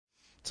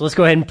So let's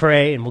go ahead and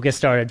pray and we'll get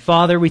started.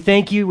 Father, we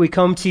thank you. We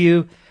come to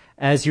you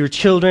as your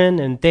children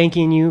and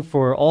thanking you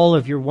for all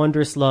of your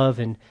wondrous love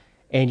and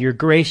your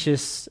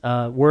gracious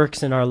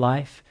works in our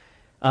life.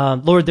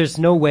 Lord, there's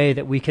no way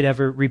that we could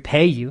ever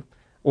repay you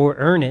or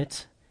earn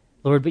it,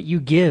 Lord, but you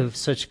give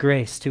such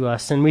grace to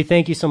us. And we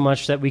thank you so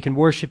much that we can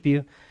worship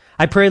you.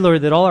 I pray,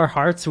 Lord, that all our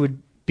hearts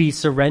would be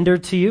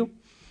surrendered to you.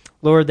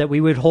 Lord, that we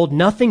would hold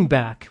nothing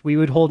back. We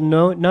would hold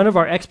none of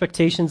our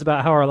expectations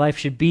about how our life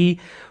should be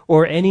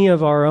or any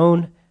of our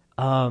own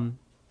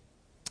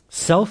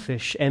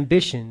selfish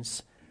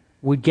ambitions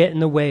would get in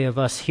the way of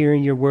us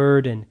hearing your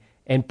word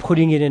and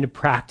putting it into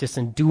practice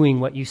and doing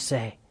what you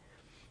say.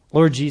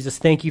 Lord Jesus,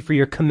 thank you for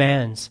your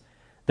commands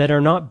that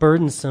are not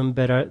burdensome,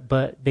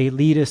 but they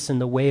lead us in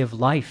the way of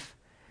life.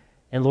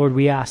 And Lord,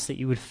 we ask that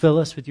you would fill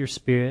us with your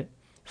Spirit,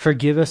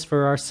 forgive us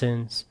for our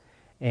sins,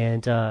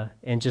 and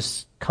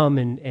just come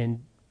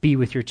and be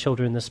with your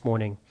children this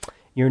morning. In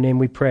your name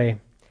we pray.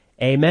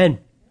 Amen.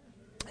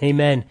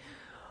 Amen.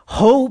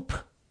 Hope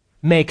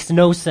makes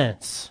no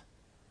sense.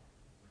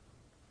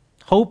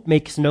 Hope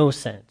makes no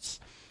sense.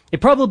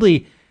 It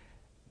probably,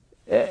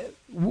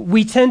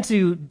 we tend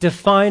to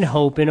define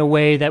hope in a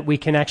way that we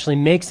can actually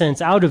make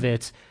sense out of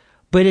it,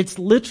 but it's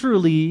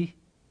literally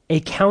a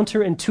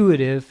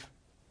counterintuitive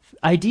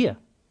idea.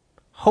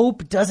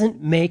 Hope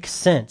doesn't make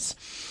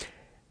sense.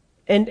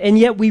 And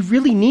yet we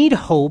really need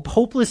hope.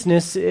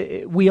 Hopelessness,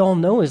 we all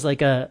know, is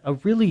like a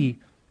really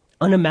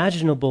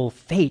unimaginable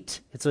fate.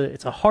 It's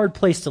a hard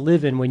place to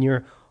live in when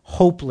you're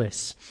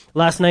hopeless.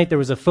 Last night there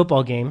was a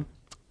football game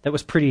that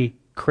was pretty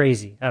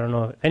crazy. I don't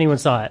know if anyone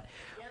saw it.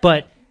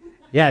 But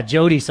yeah,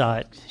 Jody saw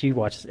it. She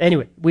watched it.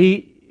 Anyway,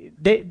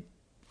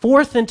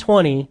 4th and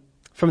 20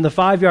 from the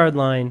 5-yard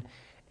line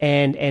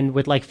and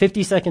with like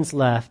 50 seconds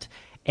left,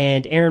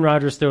 and Aaron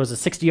Rodgers throws a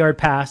 60-yard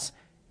pass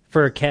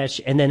for a catch,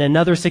 and then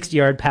another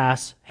 60-yard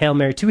pass, Hail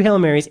Mary, 2 Hail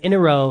Marys in a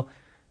row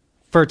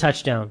for a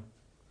touchdown.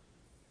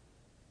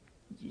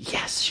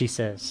 Yes, she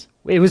says.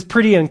 It was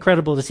pretty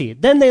incredible to see.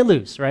 Then they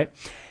lose, right?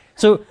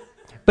 So,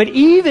 but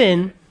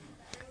even,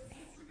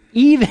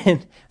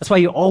 that's why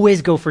you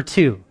always go for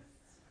 2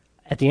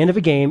 at the end of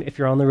a game if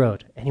you're on the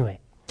road. Anyway,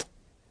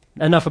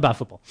 enough about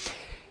football.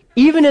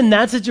 Even in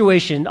that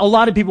situation, a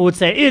lot of people would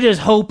say, it is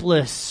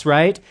hopeless,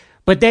 right?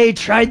 But they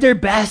tried their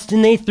best,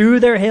 and they threw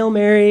their Hail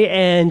Mary,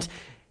 and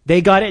they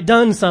got it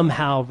done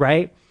somehow,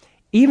 right?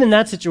 Even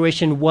that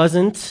situation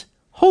wasn't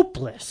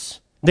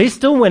hopeless. They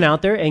still went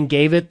out there and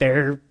gave it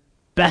their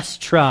best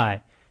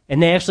try,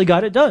 and they actually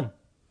got it done,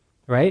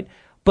 right?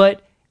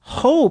 But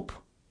hope,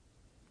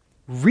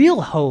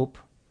 real hope,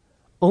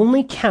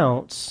 only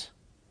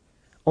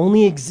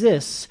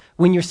exists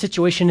when your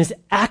situation is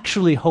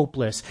actually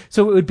hopeless.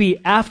 So it would be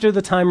after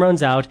the time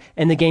runs out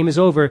and the game is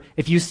over.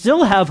 If you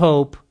still have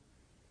hope,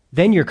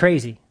 then you're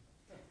crazy.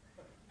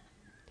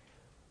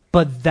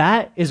 But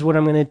that is what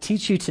I'm going to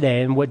teach you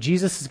today, and what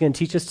Jesus is going to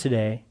teach us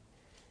today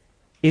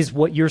is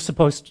what you're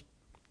supposed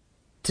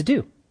to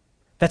do.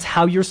 That's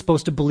how you're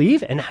supposed to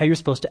believe and how you're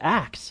supposed to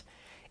act,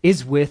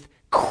 is with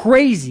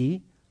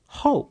crazy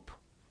hope.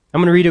 I'm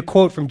going to read a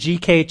quote from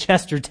G.K.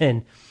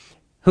 Chesterton,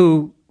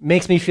 who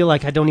makes me feel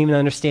like I don't even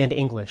understand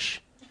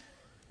English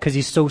because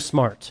he's so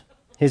smart.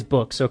 His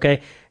books,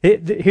 okay?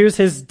 Here's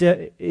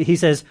he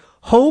says,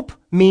 hope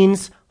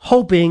means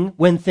hoping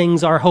when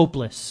things are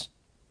hopeless,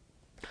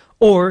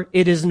 or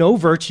it is no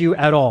virtue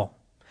at all.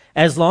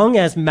 As long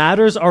as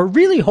matters are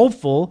really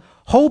hopeful,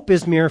 hope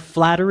is mere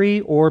flattery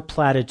or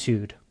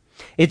platitude.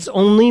 It's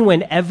only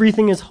when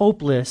everything is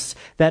hopeless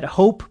that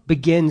hope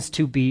begins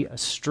to be a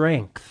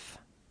strength.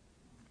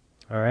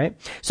 All right?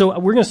 So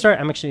we're going to start,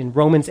 I'm actually in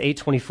Romans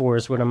 8:24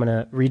 is what I'm going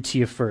to read to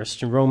you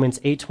first. In Romans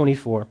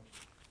 8:24.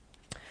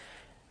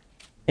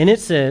 And it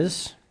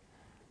says,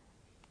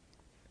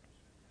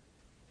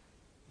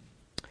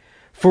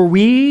 for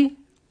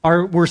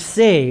we're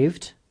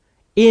saved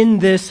in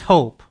this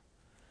hope.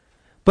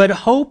 But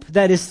hope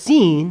that is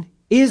seen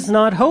is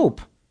not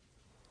hope.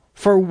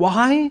 For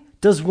why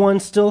does one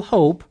still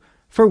hope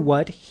for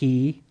what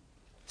he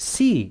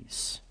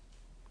sees?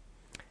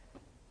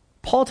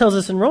 Paul tells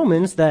us in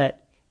Romans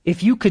that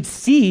if you could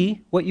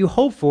see what you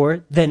hope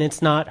for, then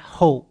it's not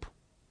hope.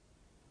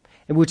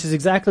 And which is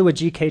exactly what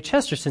G.K.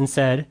 Chesterton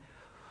said.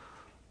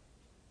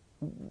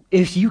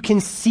 If you can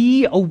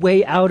see a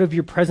way out of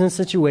your present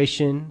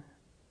situation,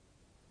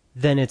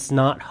 then it's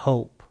not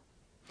hope.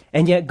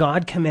 And yet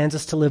God commands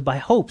us to live by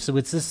hope. So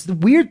it's this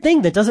weird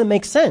thing that doesn't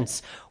make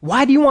sense.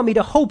 Why do you want me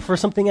to hope for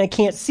something I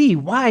can't see?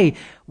 Why,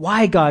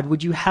 God,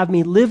 would you have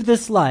me live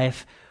this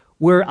life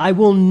where I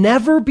will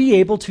never be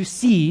able to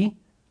see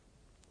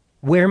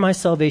where my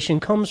salvation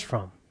comes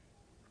from?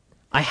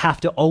 I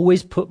have to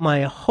always put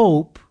my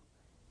hope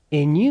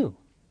in you.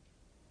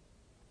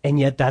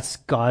 And yet that's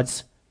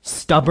God's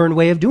stubborn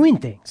way of doing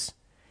things.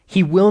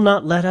 He will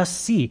not let us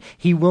see.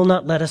 He will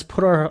not let us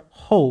put our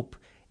hope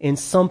in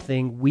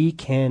something we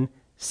can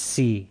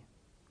see.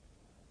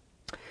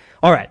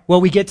 All right,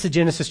 well, we get to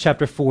Genesis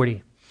chapter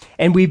 40,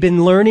 and we've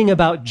been learning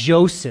about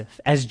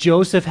Joseph. As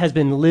Joseph has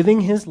been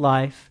living his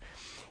life,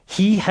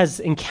 he has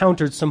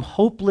encountered some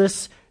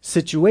hopeless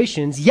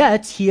situations,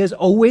 yet he has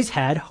always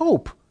had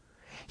hope.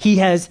 He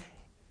has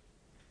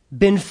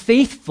been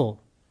faithful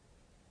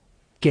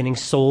getting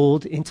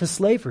sold into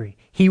slavery.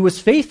 He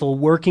was faithful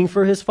working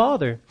for his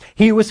father.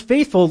 He was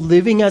faithful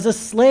living as a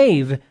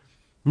slave.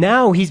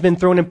 Now he's been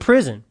thrown in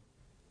prison.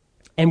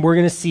 And we're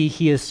going to see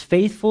he is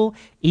faithful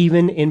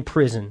even in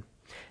prison.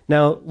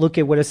 Now look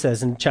at what it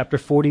says in chapter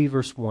 40,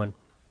 verse 1.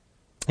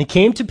 It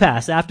came to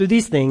pass after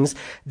these things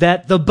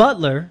that the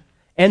butler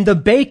and the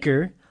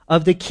baker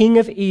of the king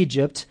of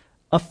Egypt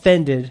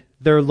offended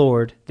their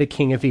lord, the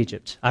king of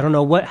Egypt. I don't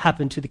know what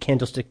happened to the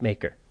candlestick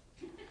maker.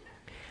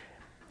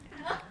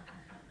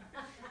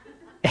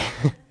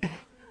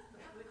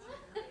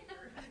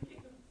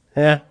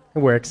 Yeah, it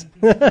works.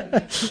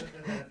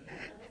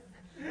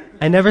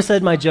 I never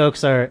said my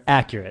jokes are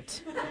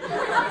accurate.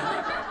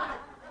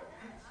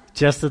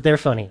 Just that they're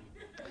funny.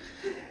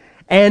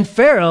 And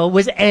Pharaoh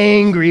was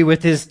angry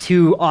with his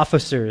two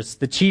officers,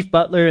 the chief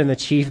butler and the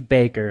chief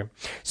baker.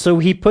 So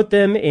he put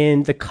them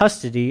in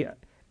custody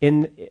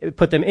in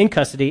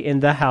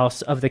the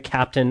house of the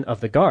captain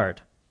of the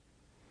guard,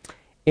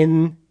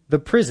 in the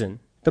prison,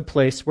 the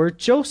place where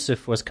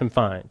Joseph was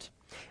confined.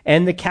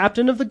 And the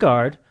captain of the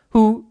guard,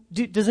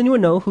 does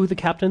anyone know who the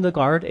captain of the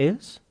guard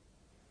is?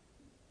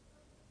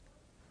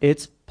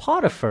 It's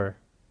Potiphar,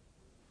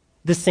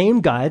 the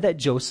same guy that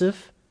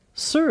Joseph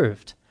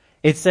served.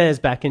 It says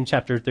back in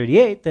chapter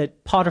 38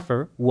 that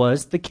Potiphar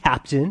was the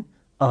captain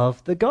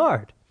of the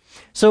guard.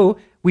 So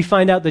we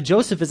find out that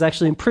Joseph is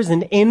actually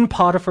imprisoned in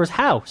Potiphar's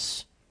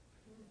house.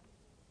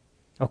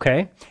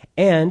 Okay?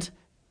 And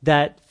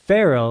that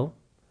Pharaoh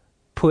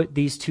put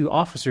these two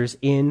officers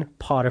in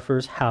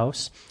Potiphar's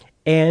house.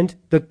 And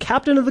the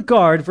captain of the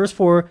guard, verse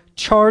 4,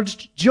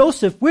 charged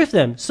Joseph with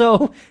them.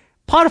 So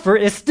Potiphar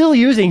is still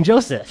using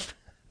Joseph.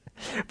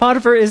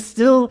 Potiphar is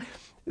still,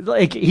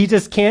 he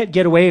just can't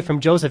get away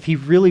from Joseph. He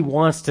really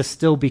wants to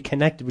still be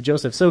connected with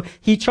Joseph. So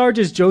he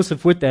charges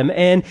Joseph with them,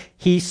 and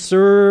he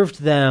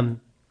served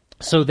them.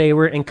 So they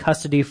were in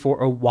custody for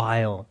a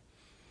while.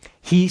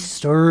 He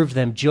served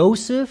them.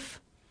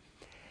 Joseph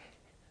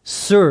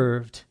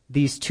served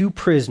these two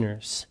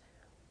prisoners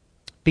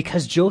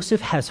because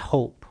Joseph has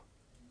hope.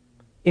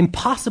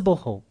 Impossible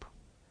hope.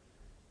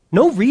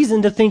 No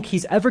reason to think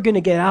he's ever going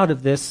to get out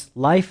of this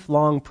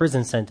lifelong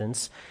prison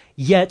sentence,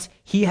 yet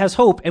he has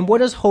hope. And what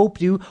does hope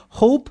do?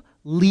 Hope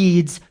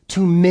leads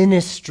to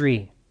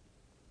ministry.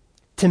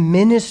 To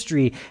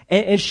ministry.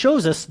 And it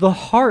shows us the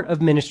heart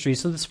of ministry.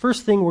 So this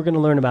first thing we're going to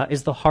learn about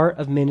is the heart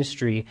of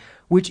ministry,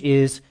 which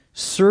is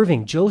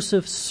serving.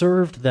 Joseph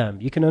served them.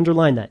 You can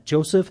underline that.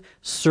 Joseph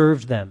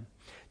served them.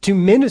 To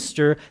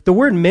minister, the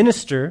word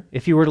minister,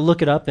 if you were to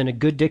look it up in a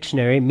good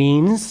dictionary,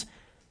 means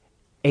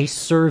a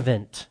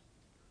servant.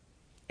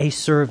 A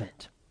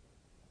servant.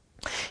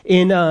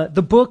 In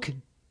the book,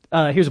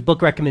 here's a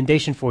book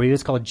recommendation for you.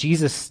 It's called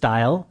Jesus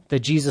Style, The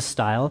Jesus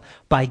Style,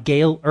 by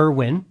Gail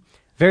Irwin.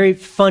 Very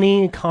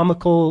funny,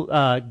 comical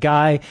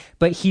guy,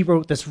 but he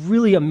wrote this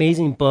really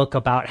amazing book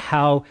about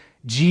how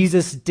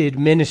Jesus did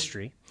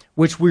ministry,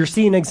 which we're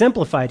seeing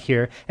exemplified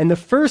here. And the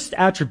first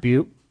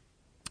attribute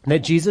that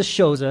Jesus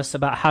shows us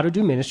about how to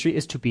do ministry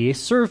is to be a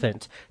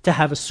servant, to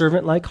have a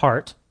servant-like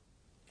heart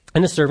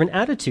and a servant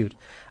attitude.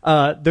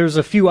 There's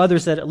a few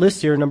others that it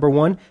lists here.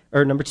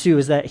 Number two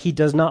is that he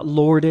does not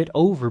lord it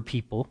over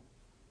people,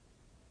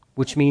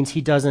 which means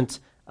he doesn't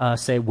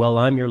say, well,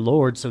 I'm your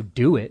Lord, so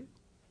do it.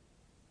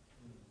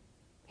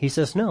 He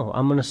says, no,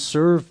 I'm going to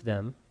serve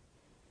them,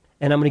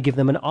 and I'm going to give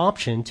them an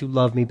option to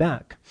love me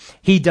back.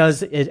 He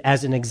does it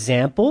as an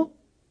example.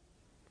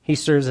 He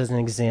serves as an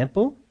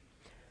example.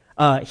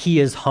 He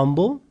is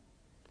humble.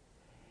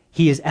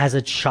 He is as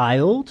a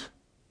child.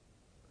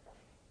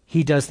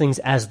 He does things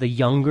as the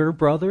younger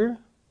brother.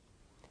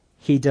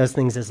 He does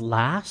things as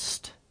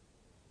last,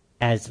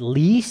 as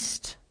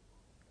least,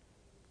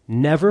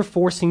 never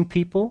forcing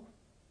people,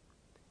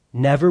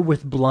 never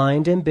with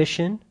blind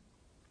ambition,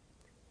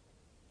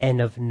 and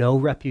of no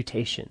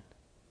reputation.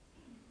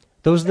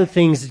 Those are the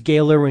things that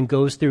Gail Irwin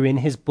goes through in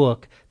his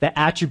book, the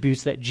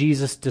attributes that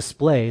Jesus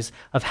displays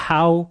of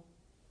how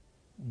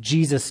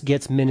Jesus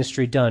gets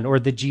ministry done, or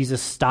the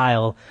Jesus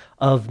style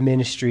of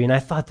ministry. And I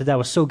thought that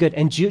was so good.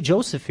 And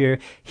Joseph here,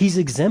 he's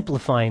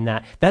exemplifying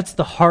that. That's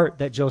the heart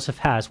that Joseph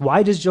has.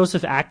 Why does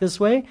Joseph act this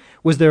way?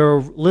 Was there a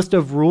list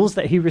of rules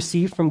that he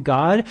received from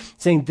God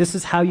saying this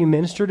is how you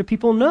minister to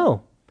people?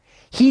 No.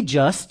 He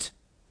just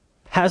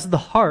has the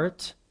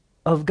heart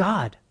of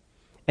God.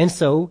 And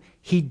so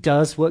he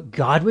does what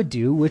God would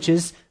do, which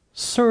is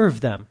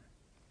serve them.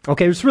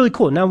 Okay, it's really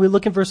cool. Now we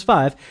look in verse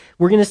 5.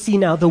 We're going to see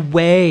now the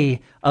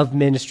way of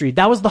ministry.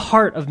 That was the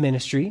heart of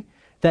ministry,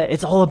 that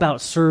it's all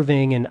about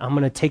serving, and I'm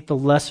going to take the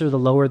lesser, the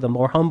lower, the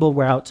more humble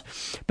route.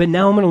 But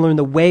now I'm going to learn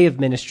the way of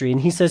ministry.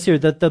 And he says here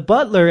that the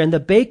butler and the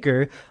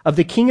baker of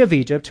the king of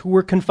Egypt, who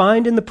were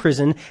confined in the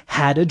prison,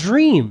 had a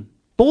dream.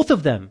 Both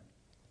of them.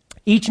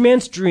 Each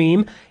man's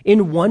dream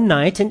in one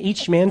night, and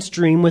each man's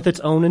dream with its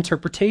own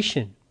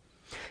interpretation.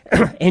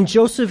 And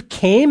Joseph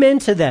came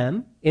into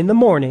them in the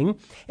morning,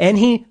 and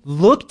he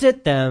looked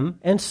at them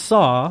and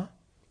saw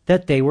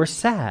that they were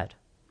sad.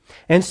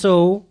 And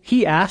so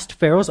he asked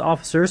Pharaoh's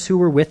officers who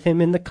were with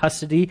him in the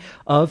custody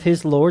of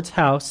his Lord's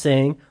house,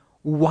 saying,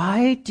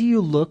 "Why do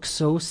you look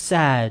so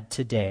sad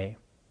today?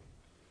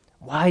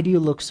 Why do you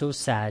look so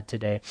sad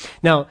today?"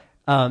 Now,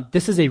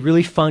 this is a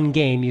really fun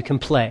game you can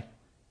play.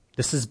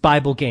 This is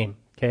Bible game,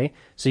 okay?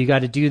 So you got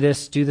to do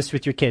this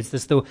with your kids.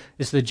 This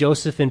is the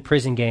Joseph in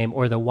prison game,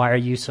 or the Why Are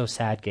You So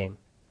Sad game.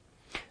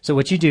 So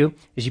what you do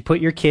is you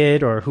put your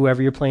kid or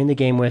whoever you're playing the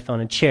game with on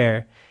a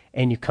chair,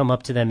 and you come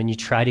up to them and you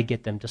try to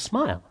get them to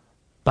smile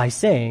by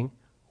saying,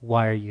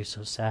 "Why are you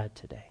so sad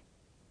today?"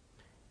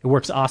 It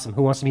works awesome.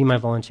 Who wants to be my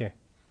volunteer?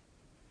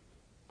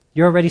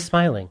 You're already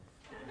smiling.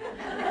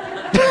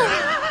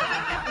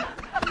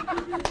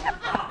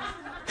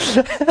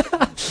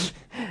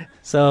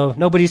 So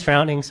nobody's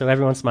frowning, so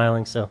everyone's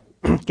smiling, so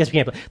guess we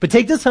can't play. But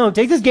take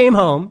this game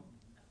home,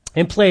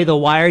 and play the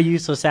Why Are You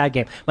So Sad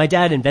game. My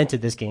dad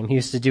invented this game. He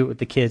used to do it with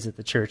the kids at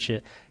the church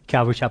at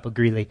Calvary Chapel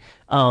Greeley.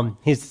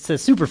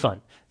 It's super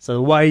fun. So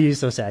the Why Are You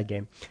So Sad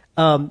game.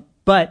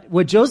 But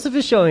what Joseph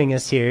is showing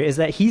us here is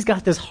that he's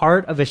got this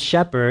heart of a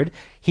shepherd.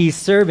 He's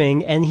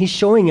serving, and he's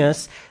showing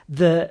us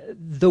the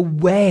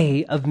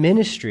way of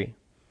ministry.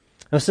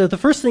 And so the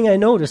first thing I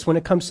notice when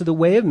it comes to the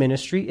way of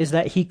ministry is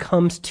that he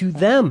comes to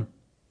them.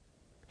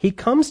 He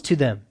comes to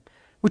them,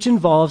 which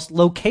involves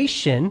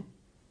location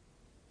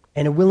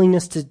and a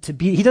willingness to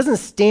be. He doesn't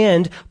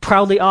stand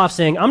proudly off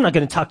saying, "I'm not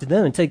going to talk to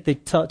them until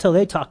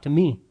they talk to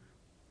me.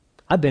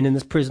 I've been in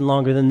this prison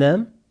longer than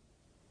them.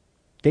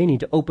 They need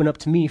to open up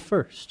to me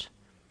first."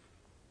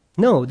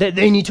 No,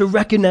 they need to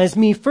recognize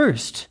me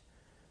first.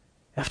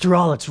 After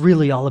all, it's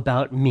really all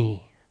about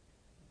me.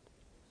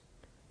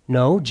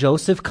 No,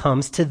 Joseph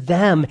comes to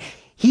them.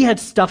 He had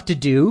stuff to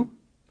do,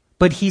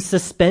 but he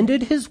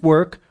suspended his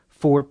work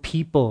for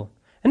people.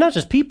 And not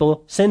just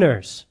people,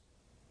 sinners.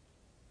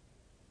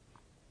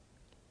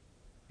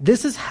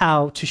 This is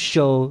how to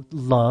show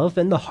love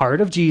and the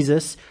heart of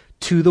Jesus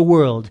to the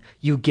world.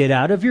 You get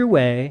out of your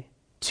way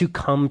to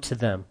come to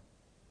them.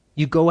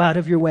 You go out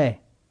of your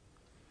way.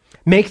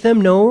 Make them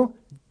know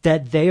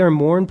that they are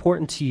more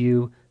important to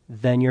you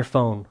than your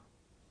phone.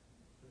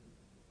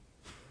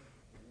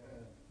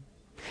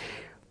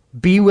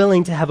 Be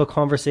willing to have a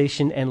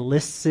conversation and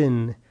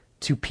listen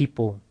to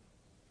people.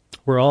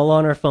 We're all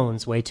on our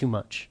phones way too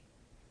much.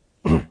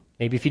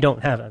 Maybe if you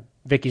don't have it.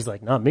 Vicky's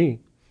like, "Not me."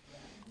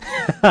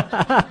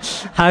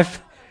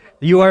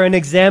 You are an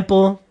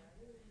example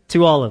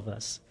to all of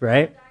us,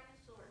 right?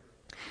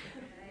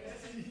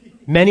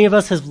 Many of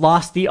us have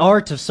lost the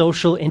art of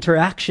social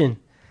interaction,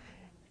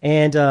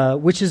 and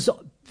which is,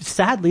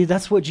 sadly,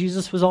 that's what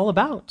Jesus was all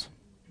about.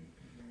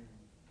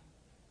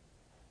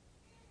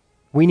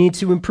 We need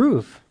to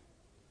improve.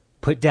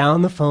 Put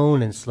down the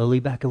phone and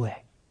slowly back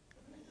away.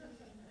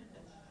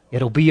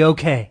 It'll be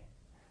okay.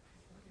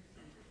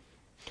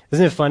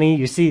 Isn't it funny?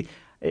 You see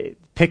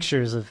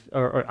pictures of,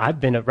 or I've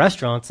been at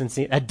restaurants and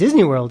seen, at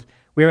Disney World,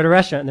 we were at a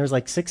restaurant and there was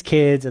like 6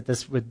 kids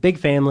with big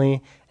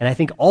family, and I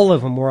think all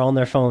of them were on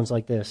their phones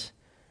like this.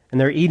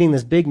 And they're eating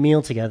this big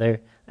meal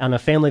together on a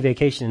family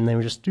vacation, and they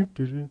were just,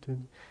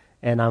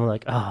 and I'm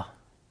like, oh,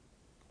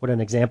 what an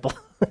example.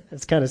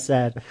 It's kind of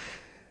sad.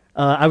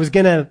 I was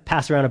going to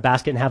pass around a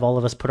basket and have all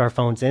of us put our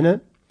phones in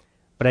it,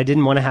 but I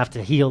didn't want to have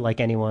to heal like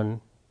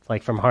anyone,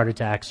 like from heart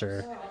attacks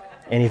or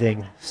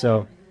anything.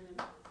 So,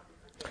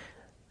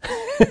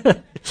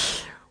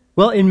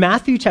 well, in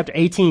Matthew chapter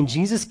 18,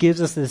 Jesus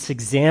gives us this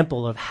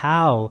example of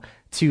how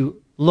to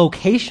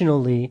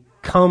locationally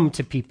come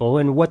to people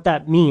and what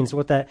that means,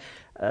 what that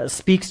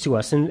speaks to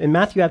us. In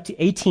Matthew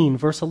 18,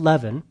 verse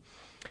 11,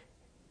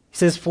 he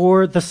says,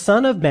 "For the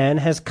Son of Man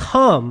has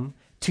come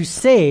to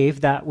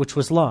save that which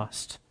was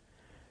lost."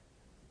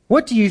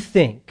 What do you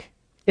think?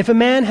 If a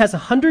man has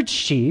 100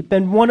 sheep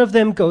and one of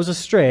them goes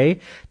astray,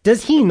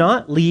 does he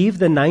not leave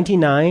the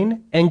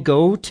 99 and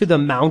go to the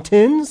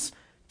mountains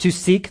to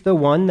seek the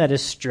one that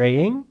is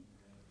straying?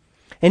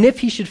 And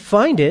if he should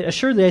find it,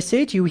 assuredly I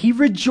say to you, he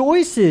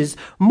rejoices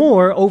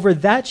more over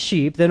that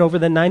sheep than over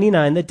the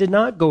 99 that did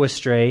not go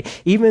astray.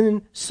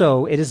 Even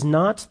so, it is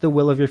not the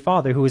will of your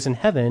Father who is in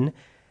heaven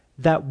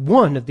that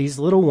one of these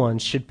little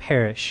ones should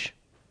perish.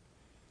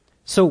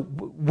 So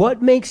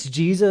what makes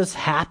Jesus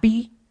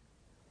happy?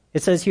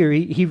 It says here,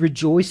 he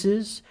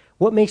rejoices.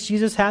 What makes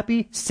Jesus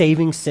happy?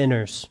 Saving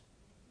sinners,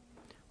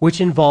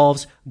 which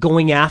involves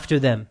going after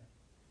them.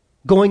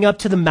 Going up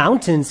to the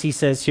mountains, he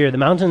says here. The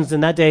mountains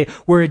in that day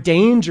were a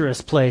dangerous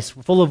place,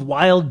 full of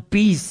wild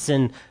beasts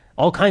and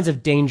all kinds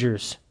of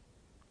dangers.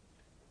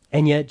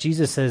 And yet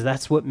Jesus says,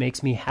 that's what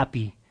makes me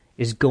happy,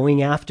 is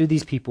going after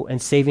these people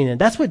and saving them.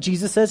 That's what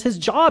Jesus says his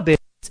job is,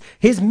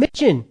 his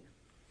mission.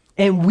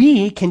 And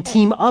we can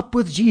team up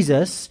with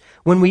Jesus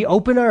when we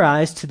open our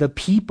eyes to the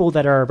people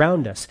that are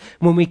around us,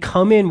 when we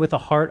come in with a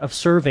heart of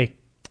serving,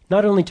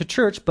 not only to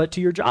church, but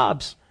to your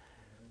jobs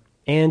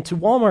and to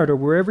Walmart or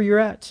wherever you're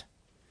at.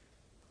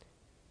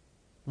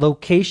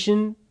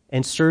 Location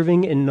and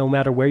serving, and no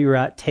matter where you're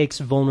at, takes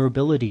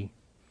vulnerability.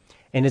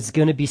 And it's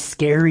going to be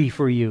scary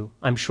for you,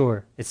 I'm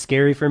sure. It's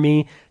scary for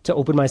me to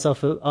open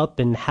myself up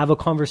and have a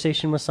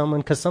conversation with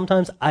someone, because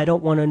sometimes I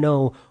don't want to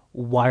know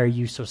why are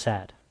you so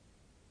sad?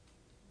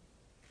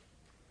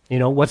 You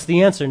know, what's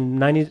the answer?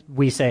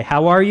 We say,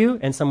 how are you?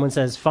 And someone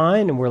says,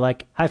 fine. And we're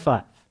like, high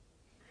five.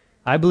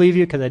 I believe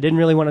you because I didn't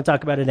really want to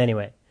talk about it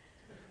anyway.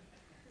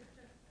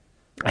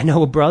 I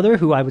know a brother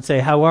who I would say,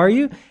 how are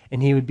you?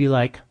 And he would be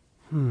like,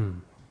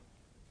 well,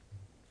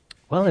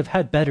 I've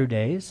had better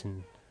days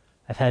and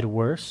I've had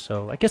worse.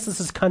 So I guess this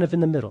is kind of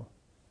in the middle.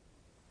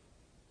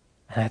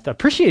 And I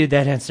appreciated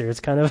that answer. It's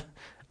kind of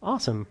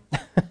awesome.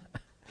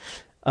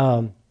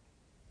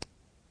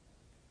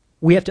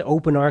 We have to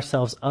open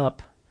ourselves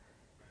up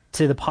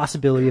to the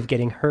possibility of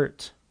getting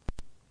hurt.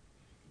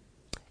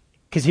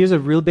 Because here's a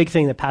real big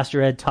thing that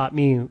Pastor Ed taught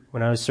me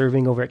when I was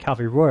serving over at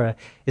Calvary Aurora,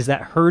 is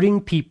that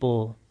hurting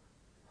people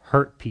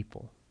hurt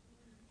people.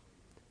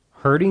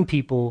 Hurting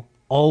people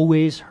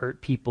always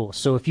hurt people.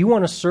 So if you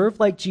want to serve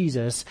like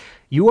Jesus,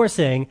 you are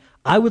saying,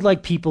 I would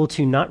like people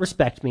to not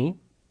respect me.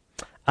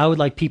 I would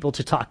like people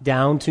to talk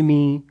down to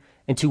me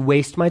and to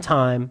waste my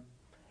time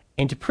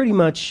and to pretty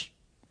much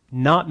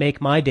not make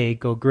my day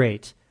go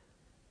great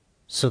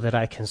so that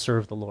I can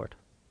serve the Lord.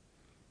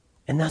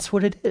 And that's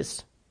what it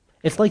is.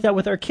 It's like that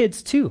with our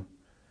kids too.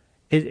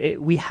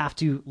 We have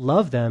to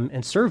love them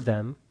and serve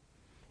them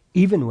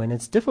even when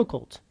it's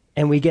difficult.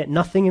 And we get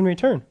nothing in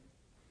return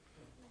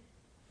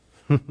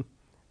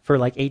for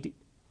like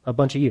a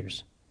bunch of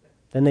years.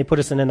 Then they put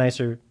us in a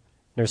nicer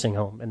nursing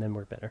home and then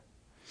we're better.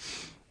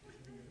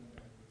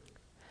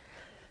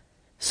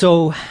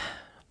 So,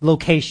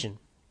 location.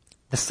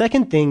 The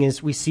second thing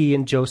is we see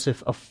in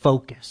Joseph a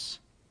focus.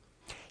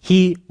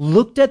 He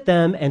looked at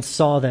them and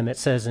saw them, it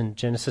says in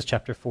Genesis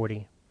chapter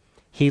 40.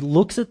 He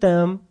looks at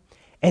them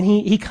and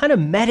he kind of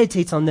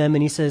meditates on them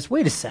and he says,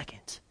 wait a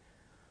second.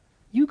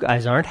 You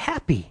guys aren't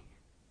happy.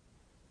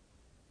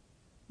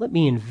 Let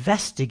me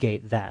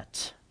investigate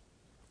that.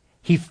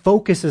 He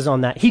focuses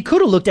on that. He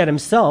could have looked at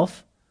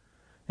himself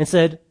and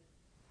said,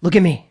 look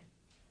at me.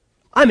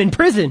 I'm in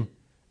prison.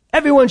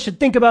 Everyone should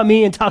think about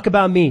me and talk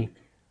about me.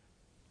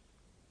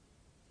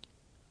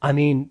 I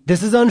mean,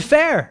 this is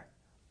unfair.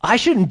 I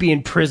shouldn't be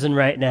in prison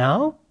right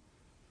now.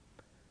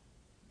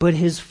 But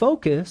his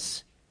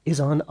focus is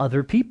on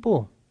other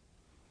people.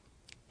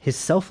 His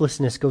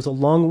selflessness goes a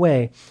long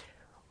way.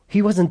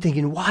 He wasn't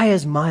thinking, why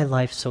is my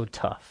life so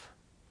tough?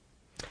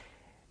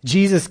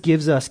 Jesus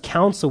gives us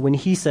counsel when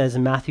he says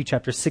in Matthew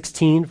chapter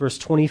 16, verse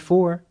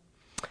 24,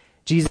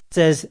 Jesus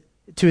says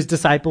to his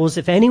disciples,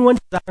 if anyone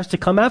desires to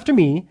come after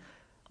me,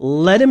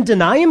 let him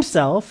deny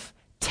himself,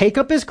 take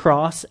up his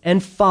cross,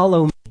 and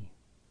follow me.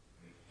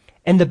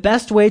 And the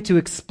best way to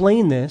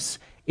explain this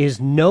is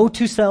no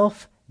to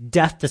self,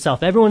 death to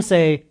self. Everyone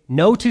say,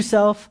 no to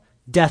self,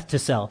 death to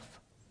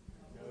self.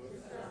 No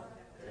to self,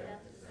 death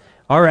to self.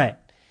 All right.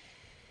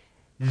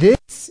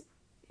 This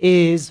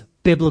is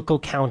biblical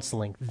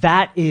counseling.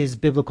 That is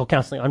biblical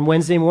counseling. On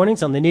Wednesday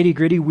mornings, on the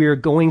nitty-gritty,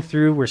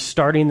 we're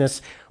starting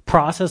this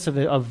process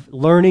of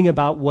learning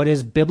about what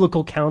is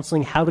biblical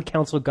counseling, how to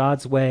counsel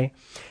God's way.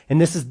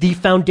 And this is the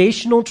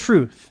foundational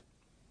truth.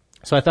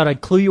 So I thought I'd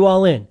clue you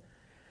all in.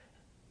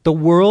 The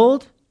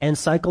world and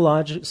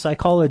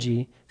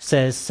psychology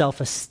says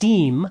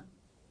self-esteem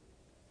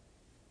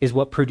is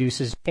what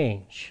produces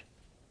change.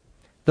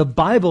 The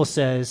Bible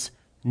says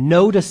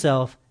no to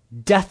self,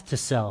 death to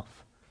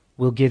self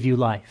will give you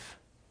life.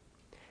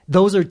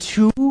 Those are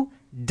two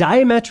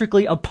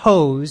diametrically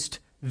opposed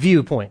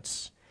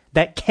viewpoints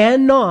that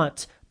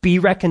cannot be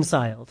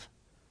reconciled.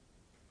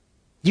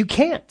 You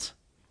can't.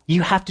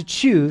 You have to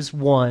choose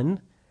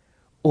one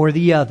or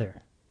the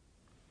other.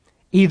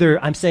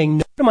 Either I'm saying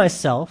no to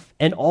myself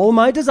and all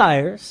my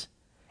desires,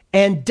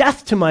 and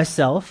death to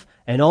myself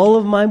and all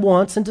of my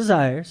wants and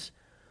desires,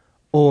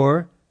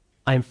 or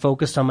I'm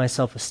focused on my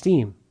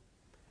self-esteem,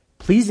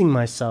 pleasing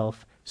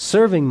myself,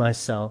 serving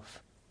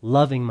myself,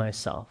 loving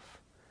myself.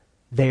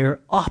 They're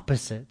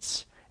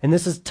opposites. And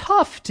this is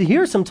tough to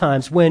hear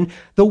sometimes when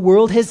the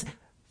world has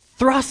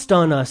thrust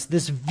on us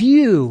this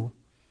view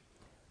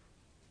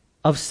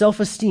of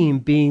self-esteem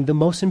being the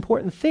most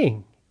important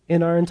thing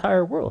in our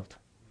entire world.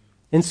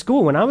 In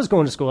school, when I was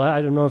going to school,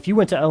 I don't know if you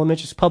went to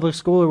elementary public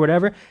school or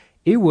whatever,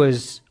 it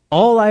was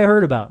all I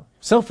heard about.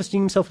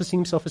 Self-esteem,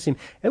 self-esteem, self-esteem.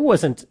 It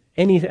wasn't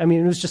anything,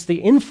 it was just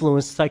the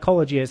influence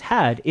psychology has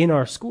had in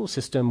our school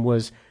system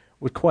was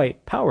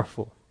quite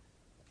powerful.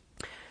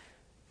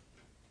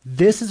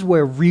 This is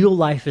where real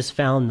life is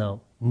found,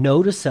 though.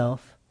 No to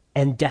self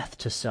and death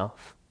to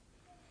self.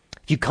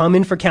 If you come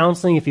in for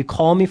counseling, if you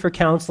call me for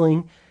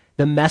counseling,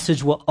 the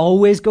message will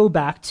always go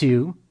back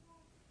to,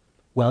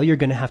 well, you're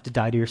going to have to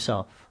die to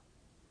yourself.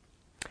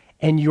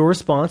 And your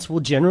response will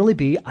generally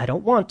be, I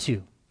don't want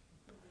to.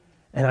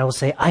 And I will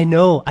say, I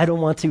know, I don't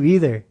want to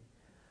either.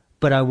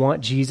 But I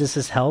want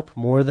Jesus' help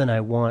more than I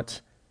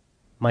want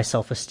my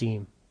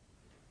self-esteem.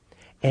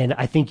 And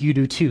I think you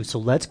do too. So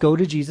let's go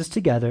to Jesus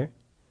together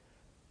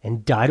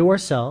and die to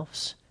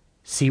ourselves,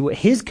 see what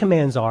his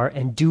commands are,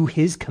 and do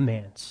his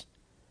commands.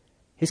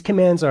 His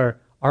commands are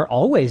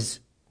always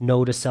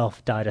no to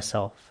self, die to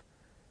self.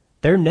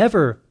 They're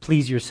never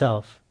please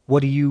yourself.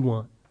 What do you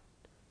want?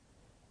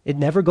 It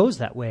never goes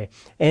that way.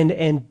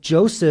 And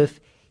Joseph,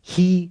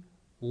 he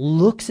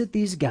looks at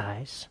these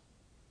guys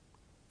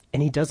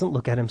and he doesn't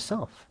look at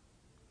himself.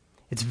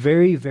 It's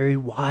very, very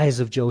wise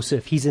of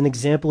Joseph. He's an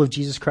example of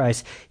Jesus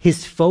Christ.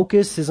 His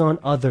focus is on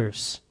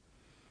others.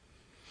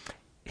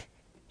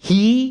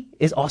 He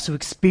is also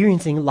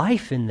experiencing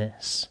life in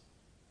this.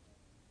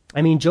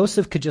 I mean,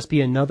 Joseph could just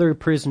be another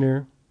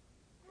prisoner,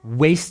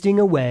 wasting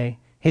away,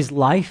 his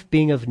life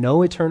being of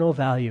no eternal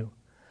value.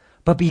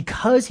 But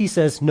because he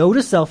says no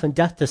to self and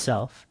death to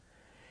self,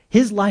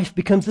 his life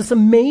becomes this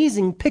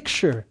amazing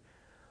picture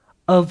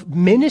of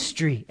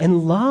ministry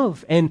and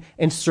love and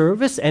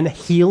service and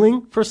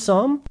healing for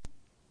some.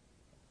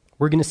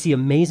 We're going to see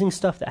amazing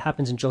stuff that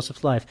happens in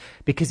Joseph's life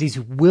because he's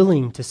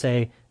willing to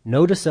say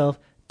no to self,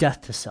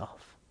 death to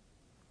self.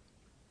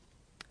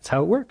 That's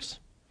how it works.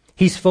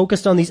 He's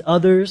focused on these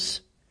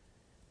others,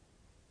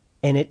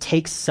 and it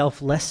takes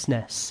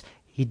selflessness.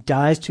 He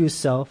dies to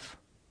himself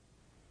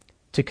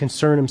to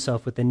concern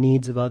himself with the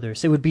needs of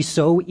others. It would be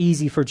so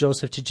easy for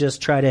Joseph to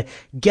just try to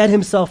get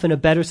himself in a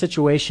better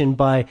situation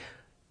by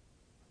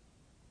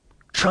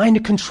trying to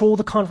control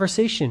the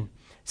conversation.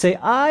 Say,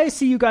 I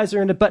see you guys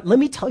are in it, but let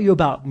me tell you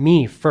about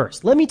me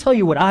first. Let me tell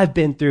you what I've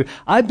been through.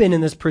 I've been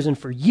in this prison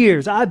for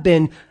years. let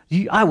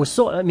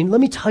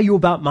me tell you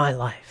about my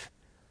life.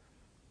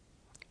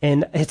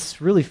 And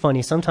it's really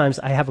funny. Sometimes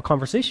I have a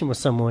conversation with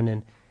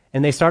someone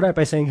and they start out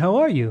by saying, how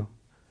are you?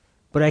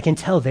 But I can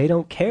tell they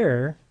don't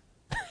care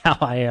how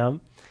I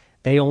am.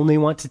 They only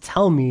want to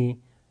tell me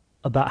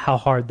about how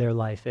hard their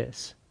life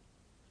is.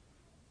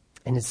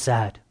 And it's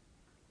sad.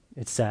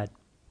 It's sad.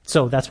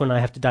 So that's when I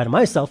have to die to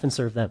myself and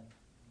serve them,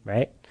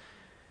 right?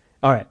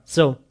 All right,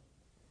 so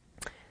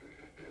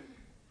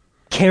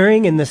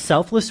caring in the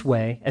selfless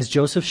way, as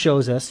Joseph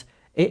shows us,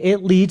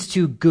 it leads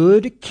to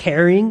good,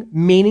 caring,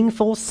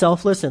 meaningful,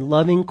 selfless, and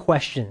loving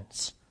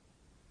questions.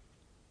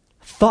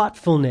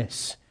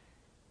 Thoughtfulness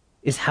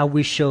is how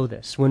we show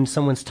this. When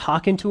someone's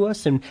talking to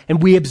us and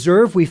we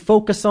observe, we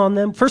focus on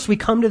them. First we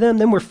come to them,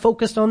 then we're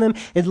focused on them.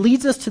 It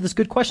leads us to this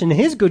good question. And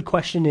his good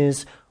question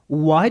is,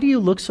 why do you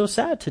look so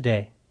sad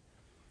today?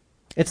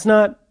 It's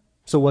not,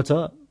 so what's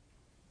up?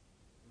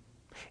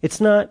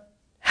 It's not,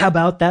 how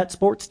about that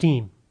sports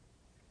team?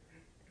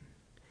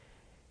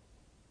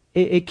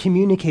 It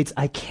communicates,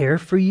 I care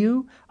for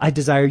you. I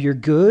desire your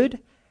good.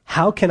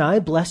 How can I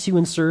bless you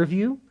and serve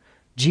you?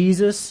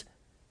 Jesus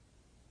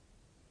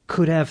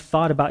could have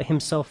thought about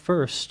himself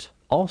first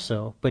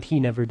also, but he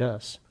never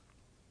does.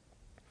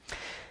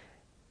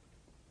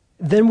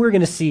 Then we're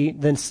going to see,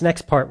 this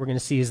next part we're going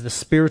to see is the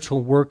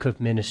spiritual work of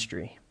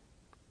ministry.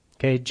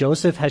 Okay,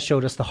 Joseph has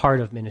showed us the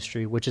heart of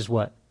ministry, which is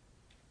what?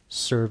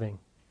 Serving.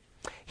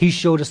 He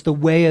showed us the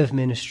way of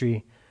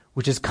ministry,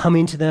 which is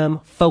coming to them,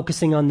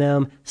 focusing on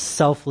them,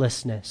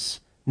 selflessness.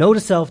 No to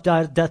self,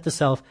 death to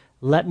self.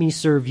 Let me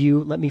serve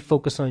you. Let me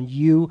focus on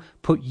you.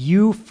 Put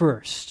you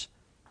first.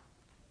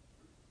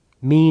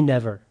 Me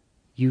never.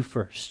 You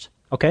first.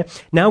 Okay?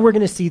 Now we're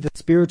going to see the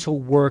spiritual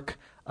work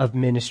of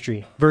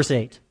ministry. Verse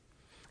 8.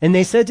 And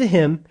they said to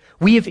him,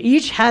 we have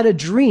each had a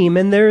dream,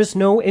 and there is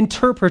no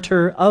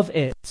interpreter of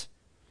it.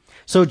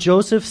 So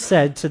Joseph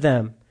said to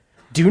them,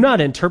 do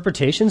not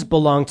interpretations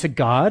belong to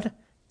God?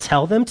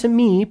 Tell them to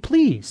me,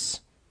 please.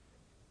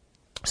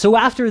 So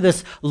after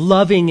this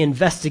loving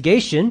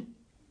investigation,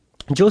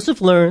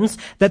 Joseph learns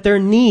that their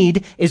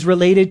need is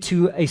related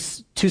to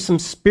some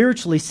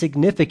spiritually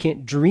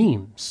significant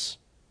dreams.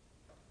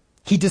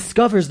 He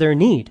discovers their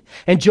need.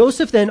 And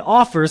Joseph then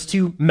offers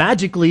to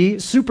magically,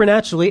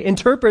 supernaturally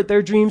interpret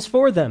their dreams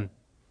for them.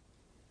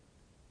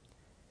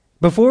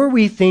 Before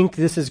we think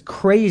this is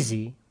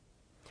crazy,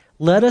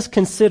 let us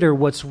consider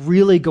what's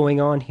really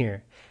going on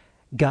here.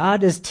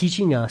 God is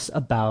teaching us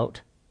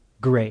about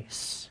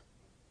grace.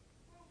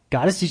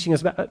 God is teaching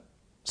us about,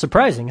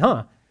 surprising,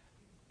 huh?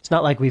 It's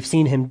not like we've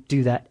seen him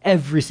do that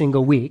every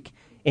single week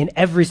in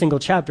every single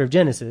chapter of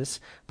Genesis,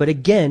 but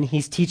again,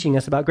 he's teaching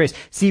us about grace.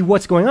 See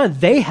what's going on?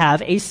 They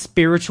have a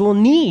spiritual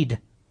need.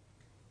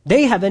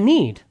 They have a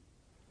need.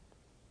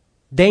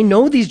 They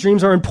know these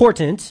dreams are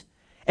important,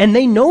 and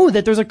they know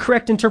that there's a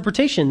correct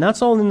interpretation.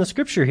 That's all in the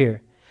scripture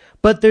here.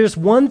 But there's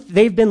one,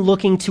 they've been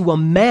looking to a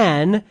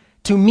man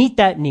to meet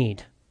that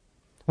need.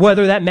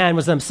 Whether that man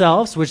was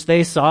themselves, which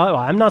they saw,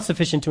 I'm not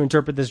sufficient to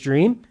interpret this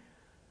dream.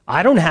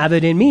 I don't have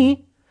it in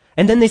me.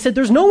 And then they said,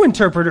 there's no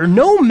interpreter.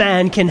 No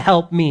man can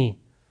help me.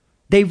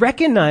 They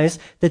recognize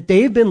that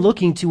they've been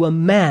looking to a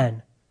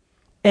man,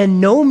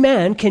 and no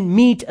man can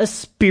meet a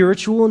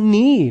spiritual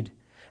need.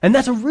 And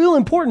that's a real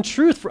important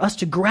truth for us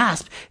to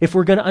grasp if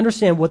we're going to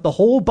understand what the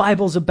whole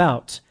Bible's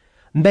about.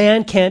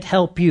 Man can't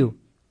help you.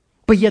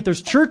 But yet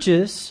there's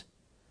churches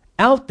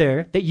out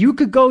there that you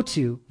could go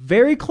to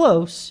very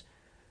close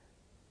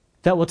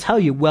that will tell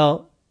you,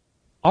 well,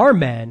 our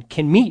man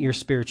can meet your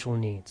spiritual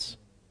needs.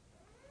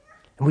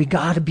 And we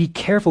got to be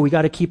careful. We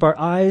got to keep our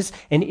eyes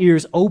and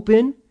ears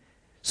open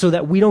so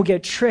that we don't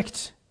get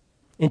tricked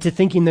into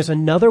thinking there's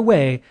another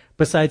way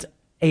besides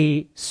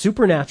a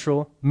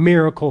supernatural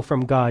miracle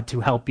from God to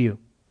help you.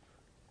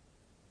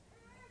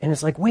 And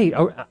it's like, wait,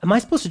 am I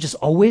supposed to just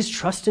always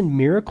trust in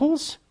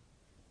miracles?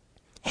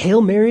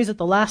 Hail Marys at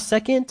the last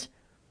second?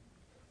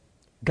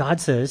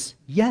 God says,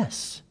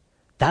 yes,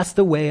 that's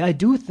the way I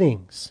do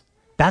things.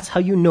 That's how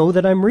you know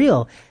that I'm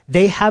real.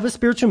 They have a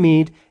spiritual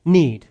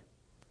need.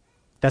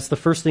 That's the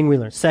first thing we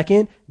learn.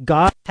 Second,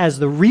 God has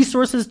the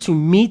resources to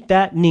meet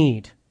that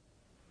need.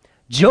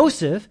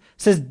 Joseph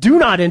says, do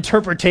not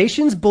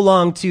interpretations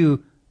belong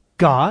to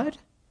God?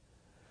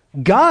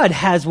 God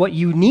has what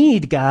you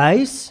need,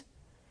 guys.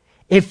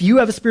 If you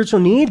have a spiritual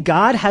need,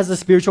 God has the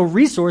spiritual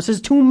resources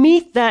to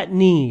meet that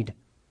need.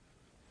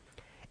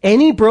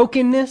 Any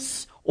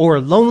brokenness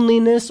or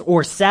loneliness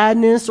or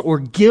sadness or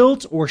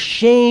guilt or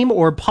shame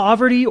or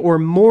poverty or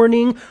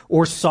mourning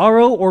or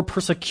sorrow or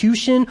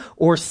persecution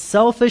or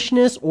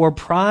selfishness or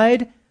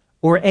pride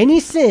or any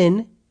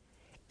sin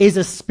is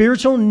a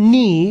spiritual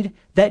need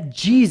that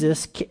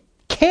Jesus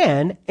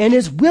can and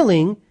is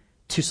willing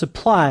to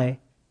supply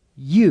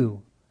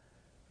you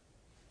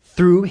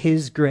through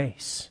his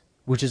grace,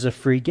 which is a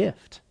free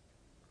gift.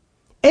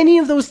 Any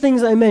of those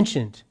things I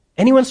mentioned,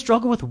 anyone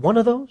struggle with one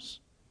of those?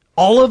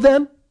 All of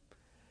them?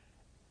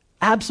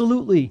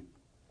 Absolutely.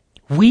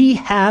 We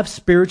have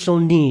spiritual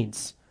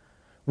needs.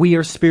 We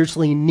are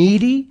spiritually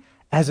needy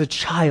as a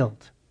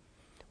child.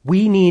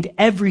 We need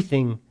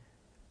everything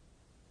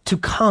to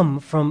come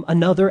from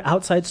another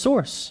outside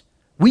source.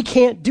 We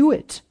can't do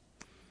it.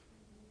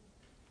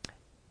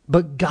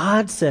 But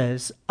God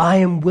says, I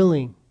am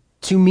willing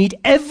to meet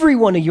every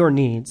one of your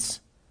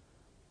needs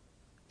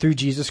through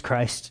Jesus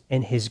Christ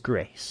and his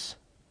grace.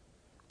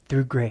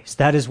 Through grace.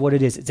 That is what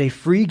it is. It's a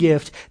free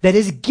gift that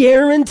is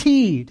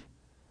guaranteed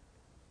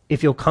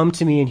if you'll come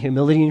to me in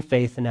humility and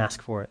faith and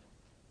ask for it.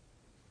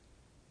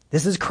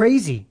 This is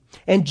crazy.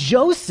 And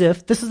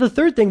Joseph, this is the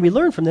third thing we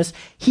learn from this,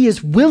 he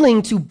is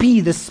willing to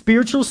be the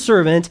spiritual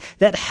servant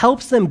that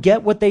helps them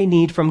get what they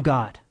need from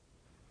God.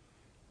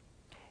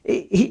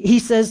 He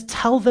says,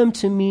 tell them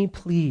to me,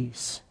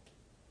 please.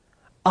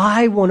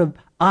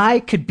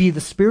 I could be the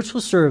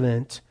spiritual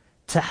servant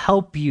to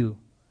help you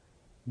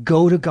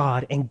go to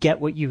God and get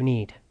what you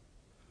need.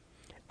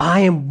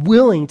 I am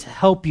willing to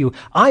help you.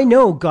 I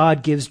know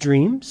God gives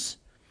dreams.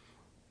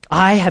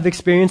 I have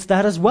experienced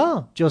that as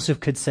well,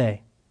 Joseph could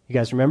say. You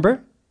guys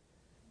remember?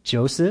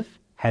 Joseph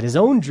had his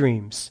own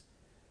dreams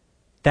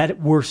that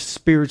were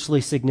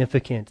spiritually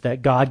significant,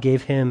 that God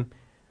gave him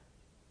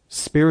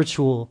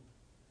spiritual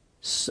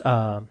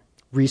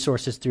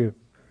resources through.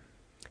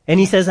 And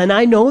he says, and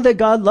I know that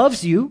God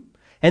loves you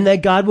and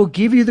that God will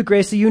give you the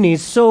grace that you need.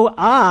 So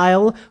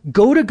I'll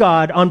go to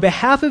God on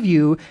behalf of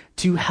you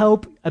to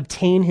help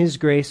obtain his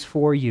grace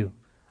for you.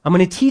 I'm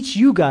going to teach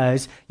you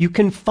guys. You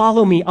can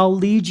follow me. I'll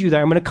lead you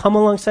there. I'm going to come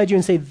alongside you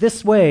and say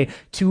this way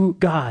to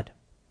God.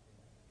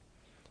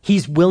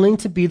 He's willing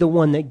to be the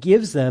one that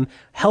gives them,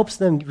 helps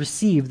them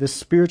receive the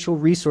spiritual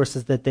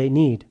resources that they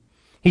need.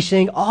 He's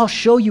saying, I'll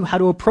show you how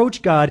to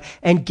approach God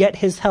and get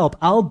his help.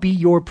 I'll be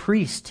your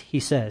priest,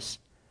 he says.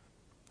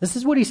 This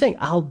is what he's saying.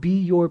 I'll be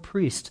your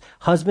priest.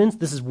 Husbands,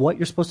 this is what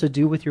you're supposed to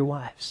do with your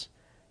wives.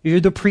 You're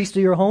the priest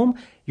of your home.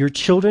 Your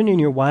children and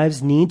your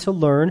wives need to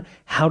learn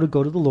how to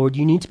go to the Lord.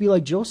 You need to be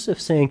like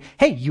Joseph saying,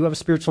 hey, you have a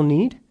spiritual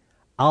need.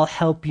 I'll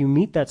help you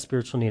meet that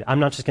spiritual need.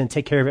 I'm not just going to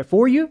take care of it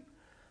for you.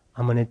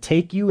 I'm going to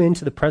take you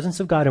into the presence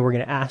of God and we're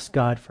going to ask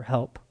God for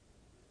help.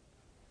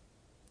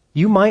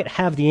 You might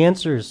have the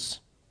answers,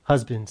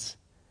 husbands,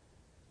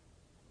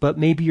 but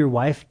maybe your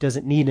wife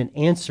doesn't need an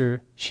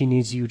answer. She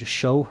needs you to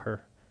show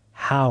her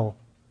how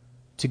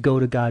to go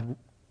to God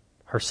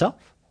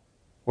herself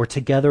or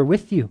together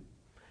with you.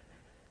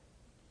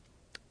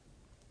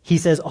 He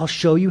says, I'll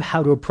show you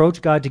how to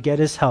approach God to get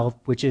his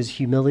help, which is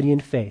humility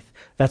and faith.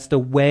 That's the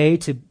way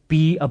to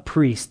be a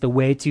priest. The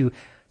way to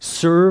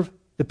serve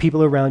the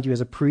people around you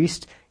as a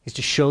priest is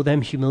to show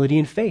them humility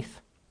and faith.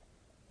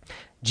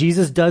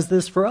 Jesus does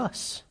this for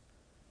us.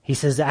 He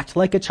says, act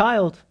like a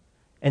child.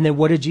 And then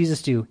what did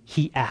Jesus do?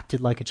 He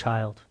acted like a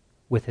child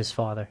with his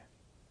Father.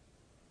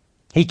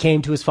 He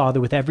came to his Father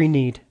with every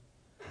need,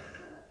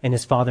 and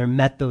his Father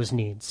met those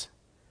needs.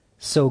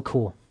 So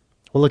cool.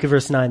 Well, look at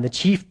verse 9. The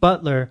chief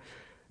butler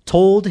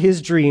told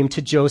his dream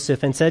to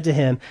Joseph and said to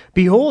him,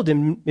 behold,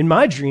 in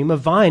my dream, a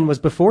vine was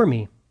before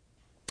me.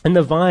 And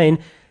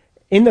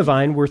in the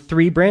vine were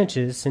 3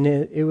 branches, and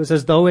it was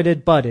as though it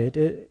had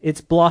budded.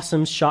 Its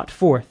blossoms shot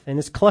forth, and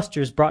its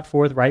clusters brought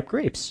forth ripe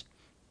grapes.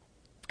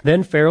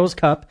 Then Pharaoh's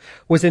cup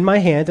was in my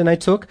hand, and I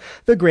took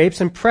the grapes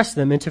and pressed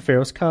them into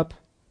Pharaoh's cup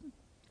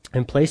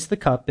and placed the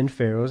cup in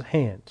Pharaoh's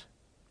hand.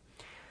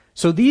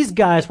 So these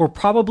guys were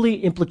probably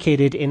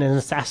implicated in an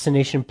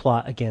assassination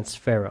plot against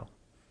Pharaoh,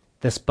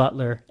 this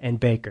butler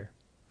and baker.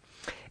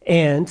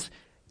 And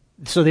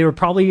so they were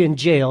probably in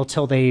jail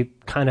till they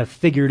kind of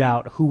figured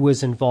out who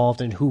was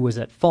involved and who was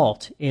at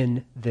fault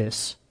in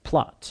this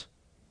plot.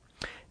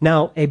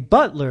 Now, a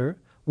butler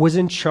was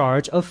in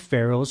charge of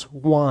Pharaoh's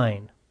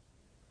wine.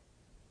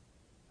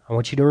 I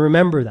want you to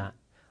remember that.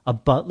 A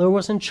butler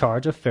was in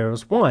charge of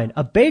Pharaoh's wine.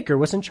 A baker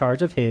was in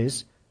charge of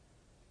his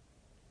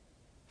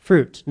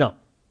fruit. No.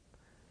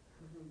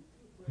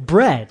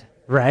 Bread,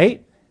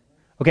 right?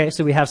 Okay,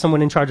 so we have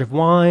someone in charge of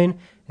wine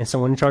and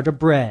someone in charge of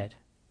bread.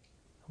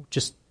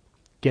 Just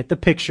get the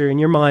picture in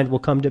your mind. We'll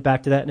come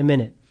back to that in a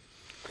minute.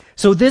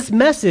 So this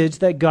message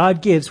that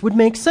God gives would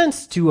make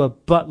sense to a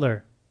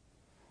butler.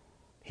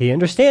 He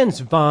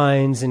understands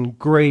vines and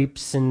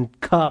grapes and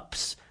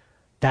cups.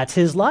 That's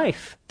his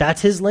life.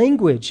 That's his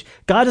language.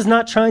 God is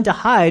not trying to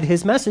hide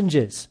his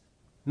messages.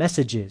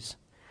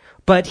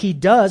 But he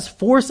does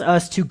force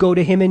us to go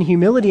to him in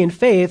humility and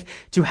faith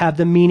to have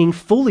the meaning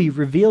fully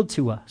revealed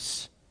to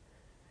us.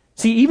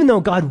 See, even though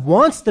God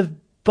wants the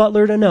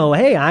butler to know,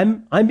 hey,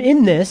 I'm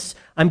in this,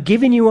 I'm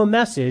giving you a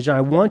message,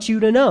 I want you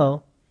to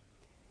know,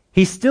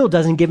 he still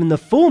doesn't give him the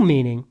full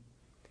meaning.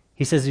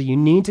 He says that you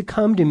need to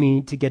come to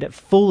me to get it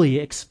fully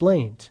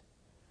explained.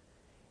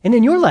 And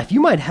in your life,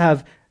 you might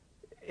have,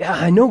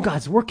 I know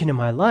God's working in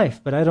my life,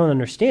 but I don't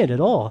understand it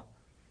all.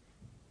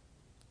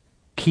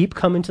 Keep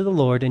coming to the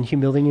Lord in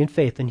humility and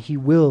faith, and he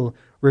will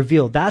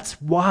reveal.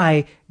 That's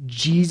why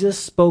Jesus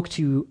spoke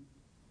to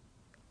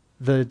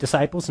the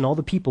disciples and all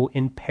the people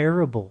in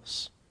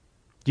parables.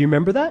 Do you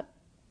remember that?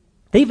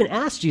 They even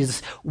asked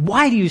Jesus,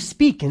 why do you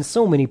speak in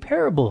so many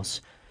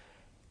parables?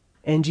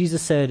 And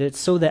Jesus said, it's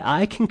so that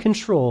I can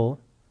control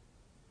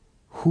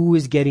who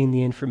is getting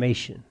the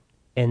information.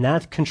 And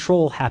that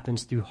control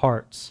happens through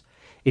hearts.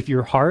 If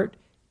your heart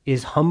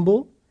is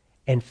humble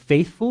and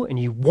faithful and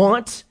you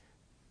want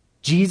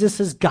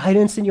Jesus'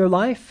 guidance in your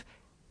life,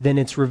 then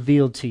it's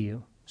revealed to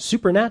you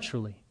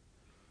supernaturally.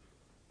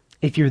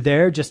 If you're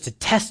there just to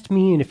test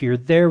me, and if you're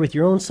there with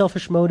your own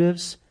selfish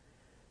motives,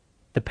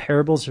 the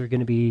parables are going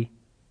to be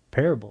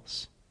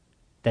parables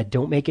that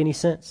don't make any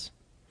sense.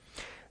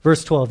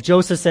 Verse 12,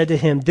 Joseph said to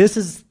him, this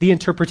is the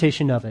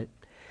interpretation of it.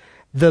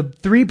 The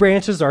 3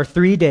 branches are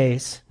 3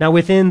 days. Now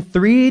within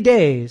 3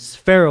 days,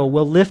 Pharaoh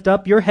will lift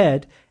up your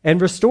head and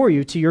restore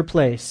you to your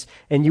place,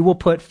 and you will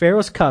put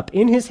Pharaoh's cup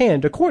in his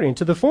hand according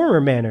to the former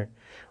manner,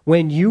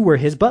 when you were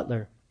his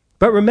butler.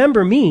 But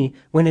remember me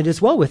when it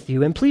is well with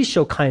you, and please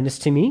show kindness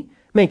to me.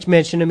 Make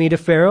mention of me to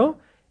Pharaoh,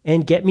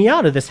 and get me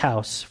out of this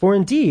house. For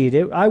indeed,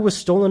 I was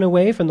stolen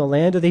away from the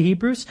land of the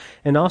Hebrews,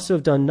 and also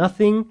have done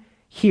nothing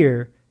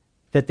here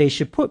that they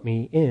should put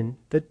me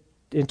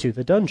into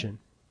the dungeon.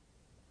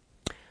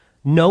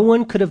 No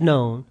one could have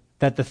known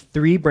that the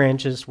 3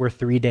 branches were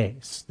 3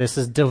 days. This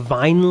is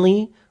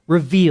divinely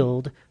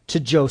revealed to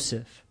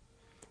Joseph.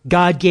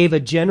 God gave a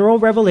general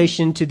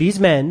revelation to these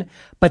men,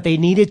 but they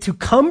needed to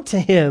come to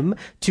him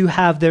to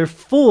have their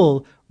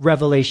full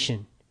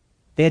revelation.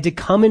 They had to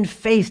come in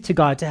faith to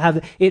God to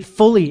have it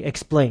fully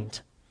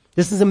explained.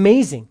 This is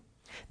amazing.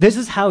 This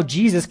is how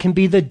Jesus can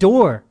be the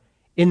door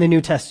in the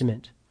New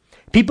Testament.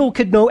 People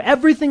could know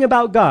everything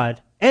about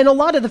God, and a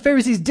lot of the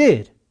Pharisees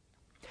did.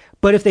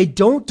 But if they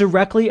don't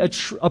directly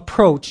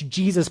approach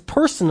Jesus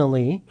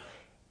personally,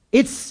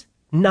 it's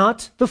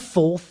not the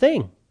full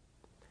thing.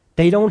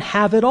 They don't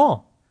have it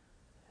all.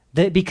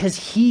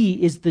 Because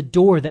he is the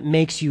door that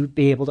makes you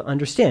be able to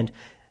understand.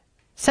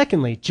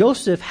 Secondly,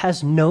 Joseph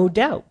has no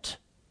doubt.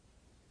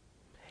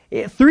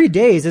 3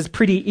 days is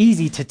pretty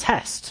easy to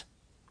test.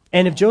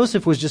 And if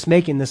Joseph was just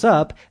making this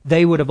up,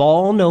 they would have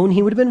all known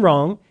he would have been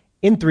wrong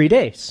in 3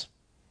 days.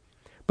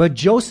 But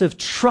Joseph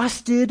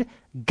trusted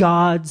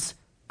God's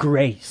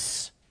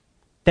grace,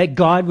 that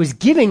God was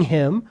giving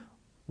him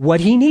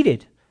what he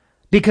needed.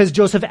 Because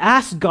Joseph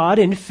asked God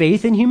in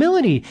faith and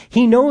humility.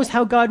 He knows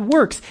how God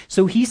works.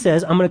 So he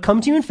says, I'm going to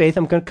come to you in faith,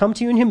 I'm going to come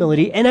to you in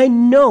humility, and I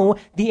know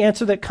the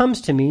answer that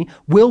comes to me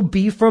will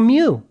be from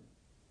you.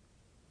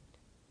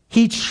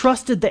 He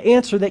trusted the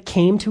answer that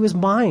came to his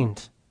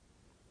mind.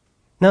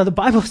 Now the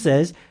Bible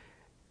says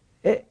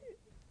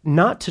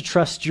not to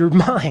trust your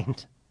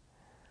mind,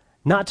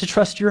 not to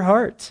trust your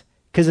heart,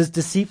 because it's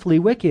deceitfully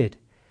wicked.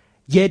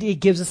 Yet it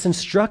gives us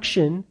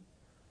instruction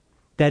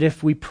that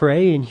if we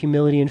pray in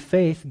humility and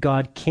faith,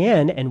 God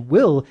can and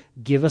will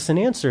give us an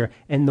answer.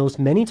 And those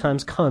many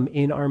times come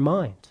in our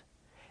mind.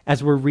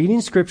 As we're reading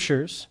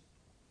scriptures,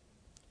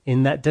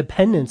 in that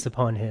dependence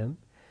upon him,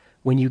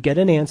 when you get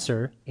an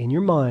answer in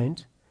your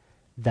mind,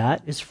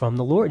 that is from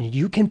the Lord. And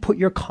you can put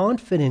your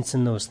confidence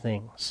in those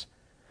things.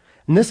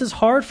 And this is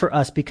hard for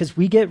us because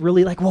we get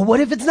really like, well, what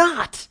if it's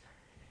not?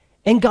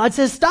 And God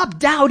says, stop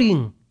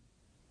doubting.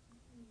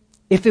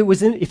 If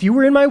you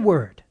were in my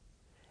word,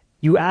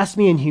 you asked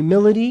me in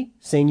humility,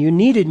 saying you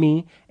needed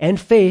me, and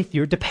faith,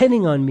 you're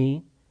depending on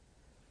me,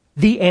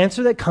 the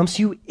answer that comes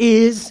to you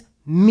is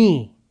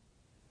me.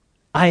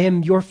 I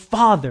am your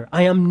father.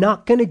 I am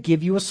not going to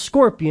give you a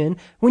scorpion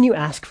when you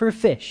ask for a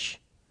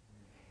fish.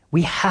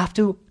 We have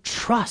to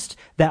trust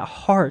that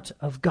heart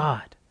of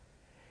God,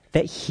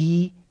 that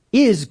he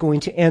is going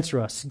to answer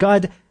us.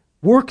 God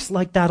works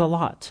like that a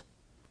lot.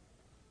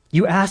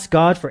 You ask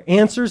God for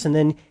answers, and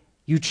then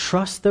you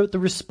trust that the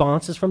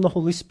response is from the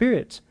Holy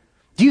Spirit.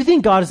 Do you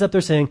think God is up there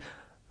saying,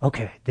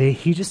 okay,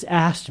 he just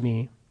asked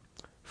me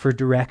for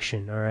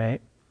direction, all right?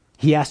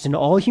 He asked in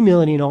all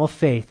humility and all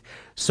faith,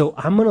 so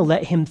I'm going to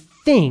let him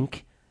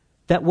think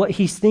that what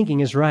he's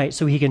thinking is right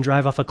so he can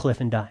drive off a cliff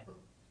and die.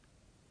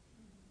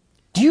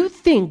 Do you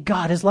think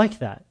God is like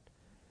that?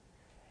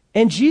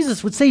 And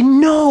Jesus would say,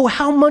 no,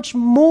 how much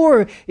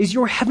more is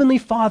your heavenly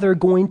Father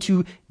going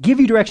to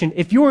give you direction?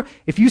 If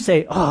you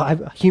say, I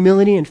have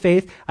humility and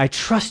faith, I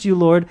trust you,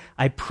 Lord,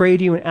 I pray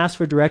to you and ask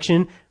for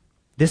direction,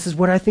 this is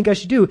what I think I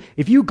should do.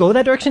 If you go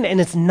that direction and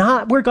it's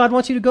not where God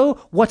wants you to go,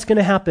 what's going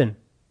to happen?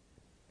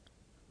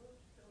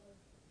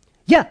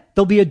 Yeah,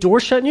 there'll be a door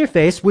shut in your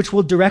face, which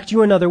will direct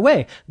you another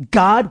way.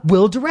 God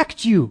will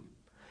direct you.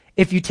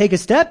 If you take a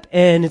step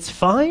and it's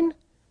fine,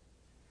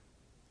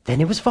 then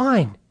it was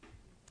fine.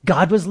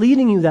 God was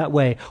leading you that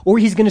way. Or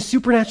he's going to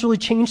supernaturally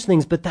change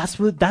things, but that's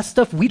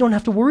stuff we don't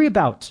have to worry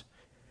about.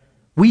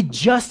 We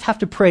just have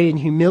to pray in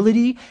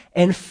humility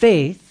and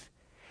faith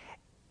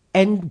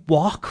and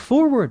walk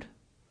forward.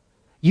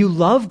 You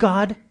love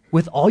God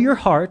with all your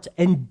heart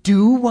and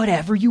do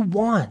whatever you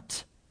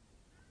want.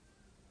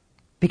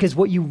 Because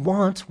what you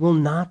want will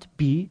not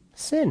be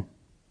sin.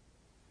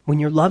 When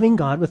you're loving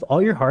God with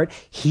all your heart,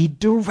 he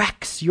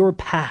directs your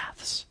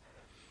paths.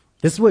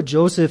 This is what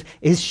Joseph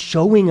is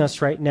showing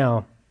us right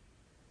now.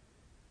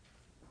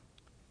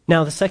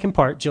 Now, the second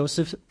part,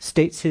 Joseph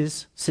states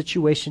his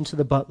situation to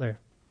the butler.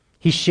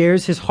 He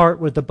shares his heart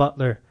with the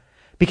butler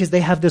because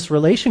they have this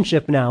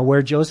relationship now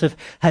where Joseph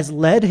has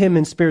led him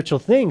in spiritual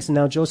things. And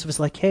now Joseph is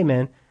like, hey,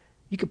 man,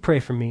 you could pray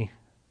for me.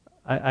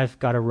 I've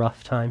got a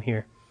rough time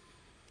here.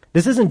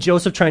 This isn't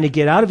Joseph trying to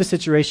get out of a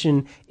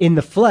situation in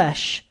the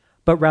flesh,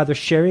 but rather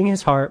sharing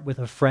his heart with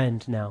a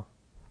friend now.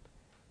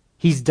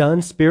 He's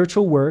done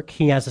spiritual work.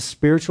 He has a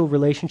spiritual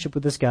relationship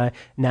with this guy.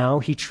 Now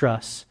he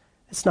trusts.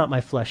 It's not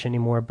my flesh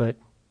anymore, but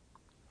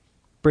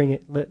bring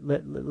it.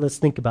 Let's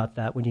think about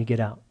that when you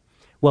get out.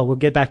 Well, we'll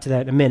get back to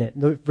that in a minute.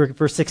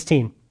 Verse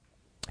 16.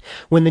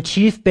 When the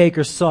chief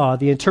baker saw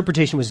the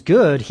interpretation was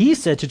good, he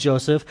said to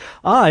Joseph,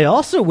 I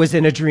also was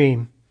in a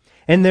dream,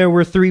 and there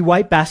were 3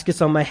 white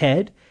baskets on my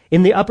head.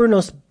 In the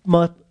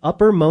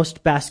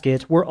uppermost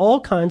basket were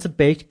all kinds of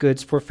baked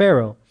goods for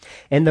Pharaoh,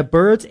 and the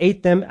birds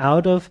ate them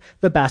out of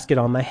the basket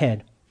on my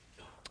head.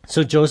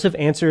 So Joseph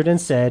answered and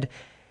said,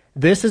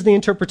 this is the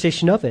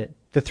interpretation of it.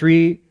 The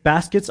 3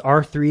 baskets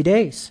are 3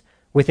 days.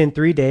 Within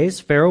 3 days,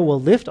 Pharaoh will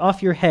lift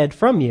off your head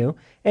from you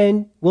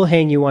and will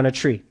hang you on a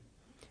tree,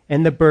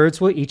 and the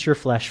birds will eat your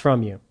flesh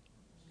from you.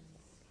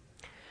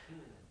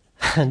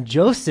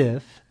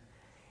 Joseph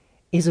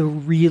is a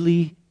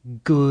really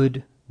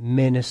good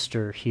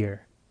minister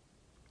here.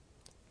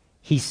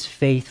 He's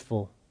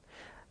faithful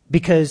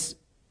because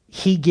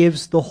he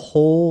gives the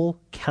whole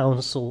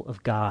counsel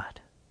of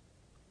God.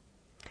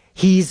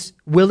 He's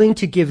willing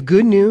to give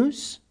good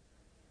news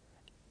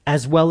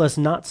as well as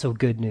not so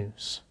good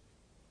news.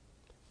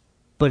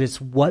 But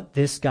it's what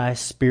this guy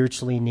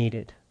spiritually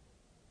needed.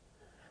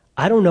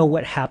 I don't know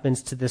what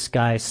happens to this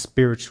guy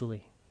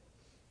spiritually.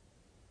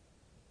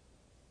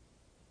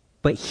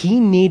 But he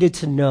needed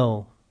to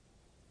know.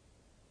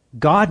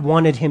 God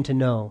wanted him to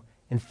know,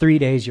 in 3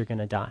 days you're going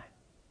to die.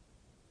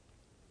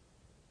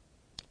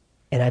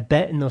 And I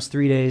bet in those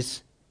 3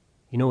 days,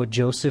 you know what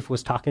Joseph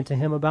was talking to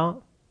him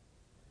about?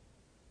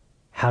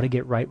 How to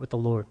get right with the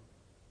Lord.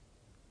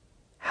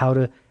 How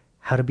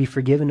to be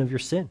forgiven of your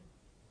sin.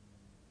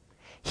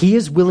 He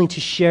is willing to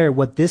share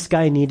what this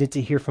guy needed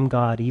to hear from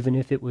God, even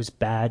if it was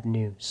bad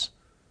news.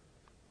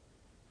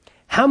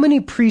 How many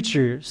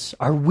preachers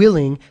are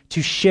willing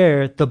to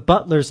share the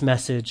butler's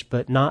message,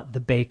 but not the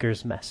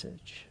baker's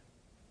message?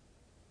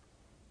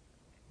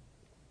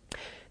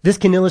 This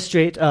can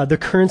illustrate the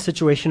current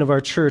situation of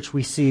our church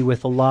we see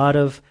with a lot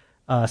of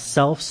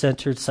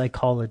self-centered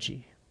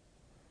psychology.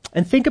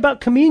 And think about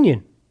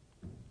communion.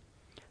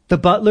 The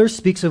butler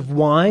speaks of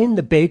wine.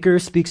 The baker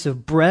speaks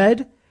of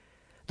bread.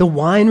 The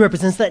wine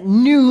represents that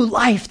new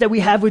life that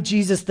we have with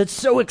Jesus that's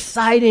so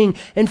exciting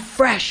and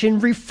fresh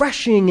and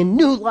refreshing and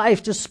new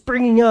life just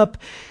springing up.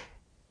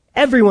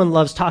 Everyone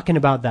loves talking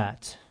about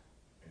that.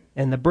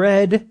 And the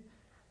bread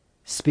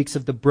speaks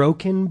of the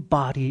broken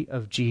body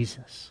of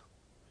Jesus,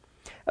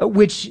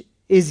 which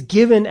is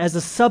given as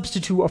a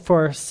substitute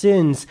for our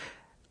sins,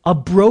 a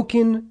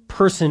broken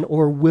person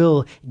or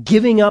will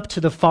giving up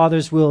to the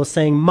Father's will,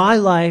 saying, my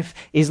life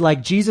is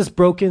like Jesus'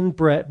 broken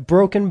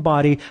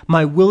body.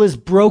 My will is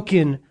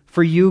broken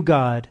for you,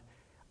 God.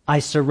 I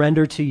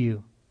surrender to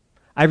you.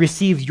 I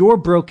receive your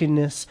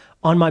brokenness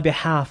on my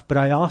behalf, but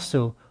I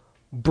also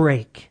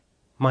break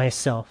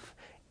myself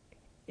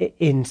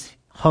in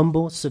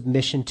humble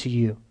submission to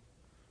you.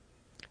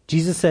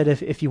 Jesus said,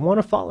 if you want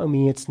to follow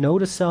me, it's no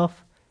to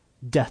self,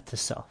 death to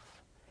self.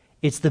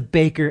 It's the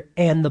baker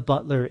and the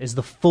butler is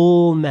the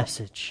full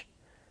message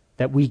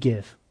that we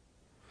give.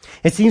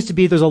 It seems to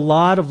be there's a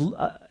lot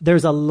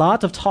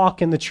of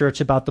talk in the church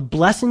about the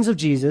blessings of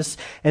Jesus,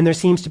 and there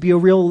seems to be a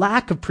real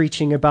lack of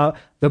preaching about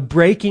the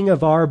breaking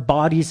of our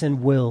bodies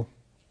and will.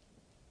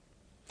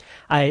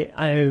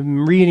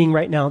 I'm reading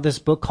right now this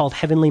book called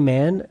Heavenly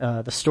Man,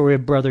 the story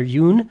of Brother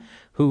Yun,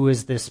 who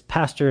is this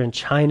pastor in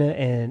China,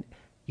 and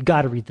you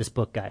got to read this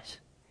book, guys.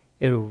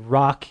 It'll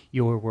rock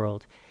your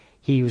world.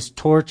 He was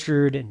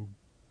tortured and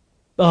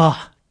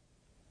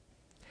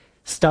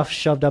stuff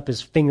shoved up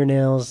his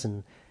fingernails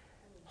and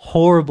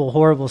horrible,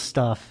 horrible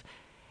stuff.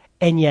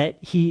 And yet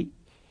he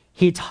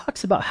he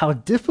talks about how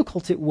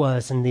difficult it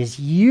was in these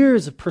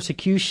years of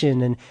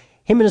persecution. And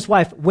him and his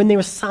wife, when they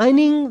were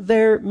signing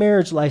their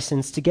marriage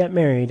license to get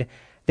married,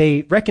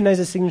 they recognized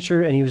his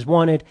signature and he was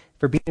wanted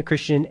for being a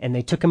Christian, and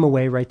they took him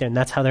away right there. And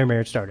that's how their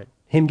marriage started,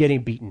 him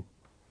getting beaten.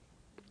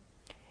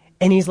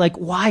 And he's like,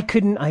 why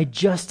couldn't I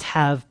just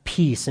have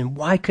peace? And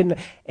why couldn't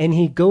I? And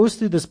he goes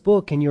through this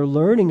book, and you're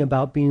learning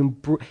about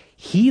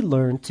he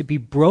learned to be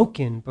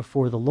broken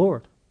before the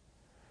Lord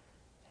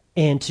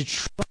and to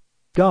trust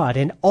God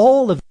in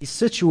all of these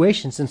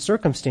situations and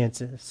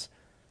circumstances,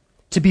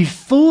 to be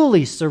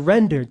fully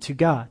surrendered to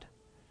God.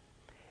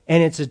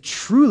 And it's a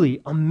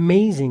truly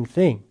amazing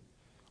thing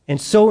and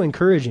so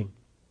encouraging.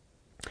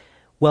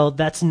 Well,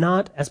 that's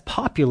not as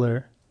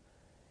popular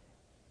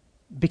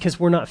because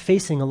we're not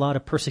facing a lot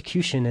of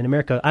persecution in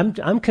America.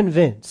 I'm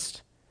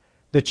convinced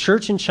the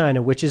church in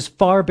China, which is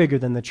far bigger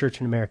than the church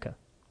in America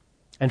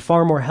and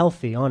far more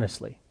healthy,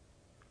 honestly,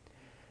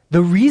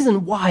 the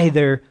reason why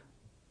they're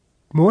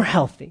more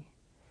healthy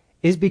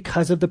is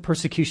because of the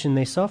persecution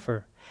they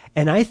suffer.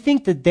 And I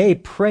think that they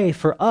pray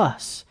for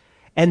us,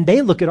 and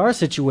they look at our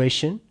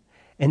situation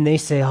and they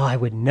say, oh, I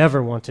would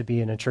never want to be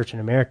in a church in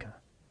America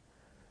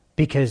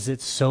because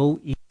it's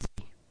so easy.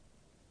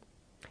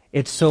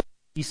 It's so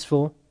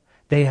peaceful.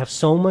 They have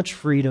so much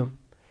freedom,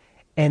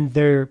 and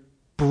their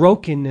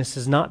brokenness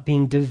is not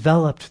being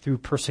developed through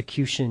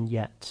persecution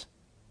yet.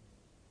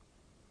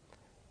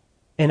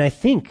 And I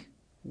think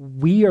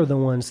we are the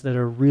ones that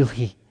are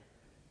really,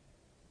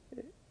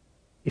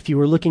 if you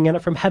were looking at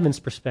it from heaven's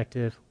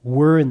perspective,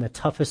 we're in the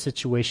toughest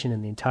situation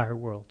in the entire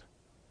world.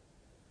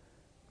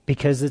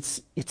 Because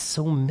it's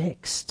so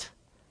mixed.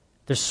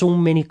 There's so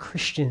many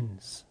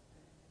Christians,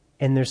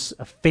 and there's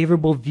a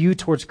favorable view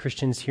towards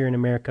Christians here in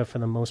America for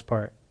the most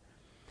part.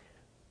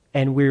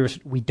 And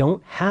we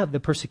don't have the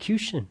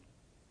persecution.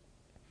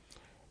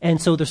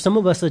 And so there's some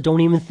of us that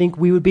don't even think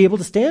we would be able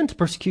to stand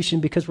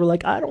persecution because we're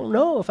like, I don't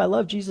know if I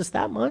love Jesus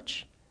that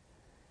much.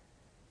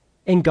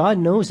 And God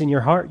knows in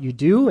your heart you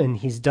do, and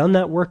he's done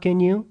that work in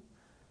you,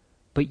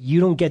 but you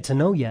don't get to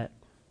know yet.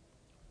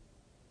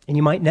 And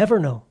you might never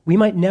know. We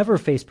might never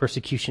face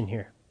persecution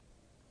here.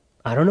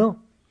 I don't know.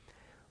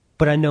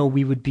 But I know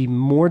we would be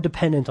more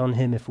dependent on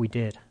him if we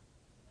did.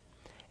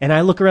 And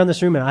I look around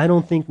this room, and I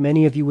don't think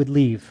many of you would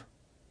leave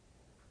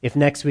if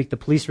next week the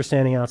police were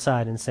standing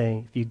outside and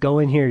saying, if you go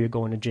in here, you're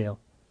going to jail.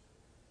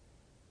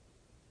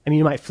 I mean,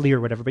 you might flee or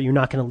whatever, but you're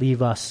not going to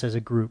leave us as a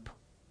group.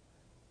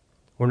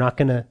 We're not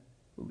going to,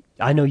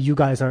 I know you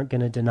guys aren't going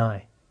to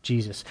deny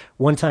Jesus.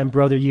 One time,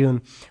 Brother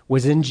Yoon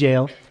was in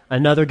jail.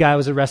 Another guy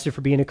was arrested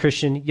for being a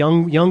Christian,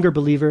 younger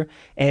believer,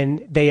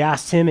 and they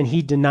asked him, and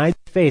he denied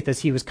faith as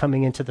he was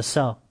coming into the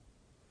cell.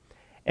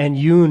 And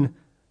Yoon,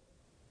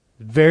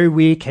 very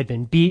weak, had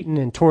been beaten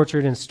and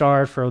tortured and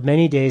starved for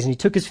many days, and he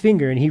took his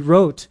finger and he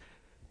wrote,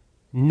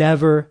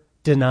 never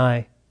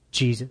deny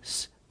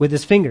Jesus. With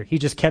his finger, he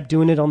just kept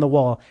doing it on the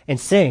wall and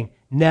saying,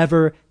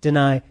 never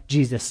deny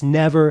Jesus,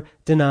 never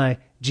deny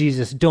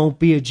Jesus, don't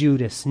be a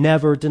Judas,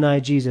 never deny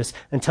Jesus,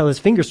 until his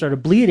finger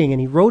started bleeding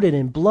and he wrote it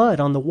in blood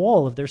on the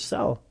wall of their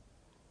cell.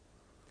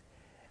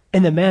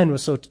 And the man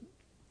was so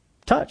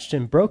touched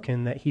and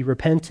broken that he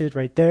repented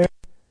right there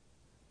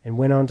and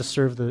went on to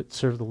serve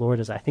the Lord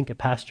as, I think, a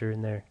pastor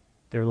in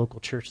their local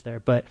church there.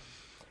 But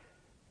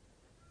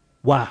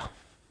wow,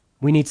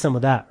 we need some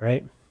of that,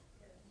 right?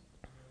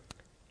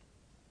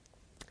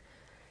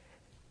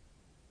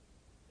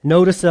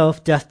 No to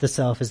self, death to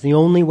self is the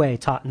only way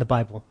taught in the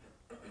Bible.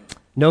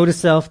 No to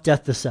self,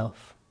 death to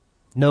self.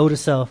 No to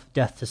self,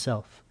 death to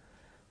self.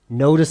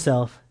 No to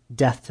self,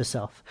 death to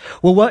self.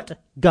 Well, what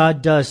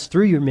God does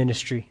through your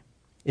ministry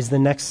is the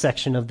next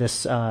section of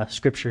this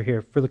scripture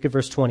here. Look at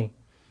verse 20.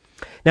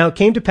 Now it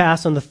came to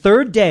pass on the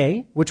third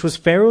day, which was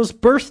Pharaoh's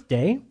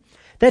birthday,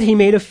 that he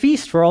made a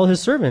feast for all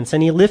his servants,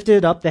 and he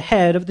lifted up the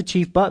head of the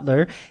chief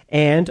butler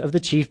and of the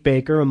chief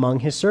baker among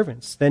his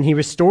servants. Then he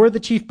restored the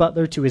chief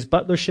butler to his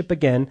butlership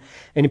again,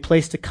 and he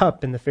placed a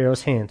cup in the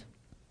Pharaoh's hand.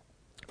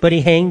 But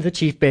he hanged the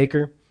chief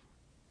baker,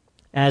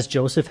 as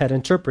Joseph had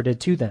interpreted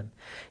to them.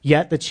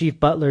 Yet the chief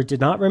butler did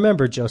not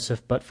remember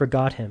Joseph, but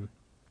forgot him.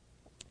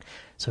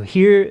 So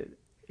here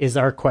is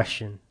our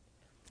question.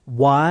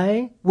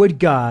 Why would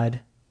God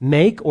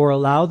make or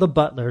allow the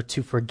butler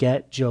to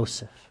forget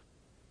Joseph?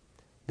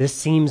 This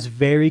seems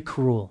very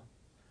cruel.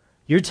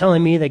 You're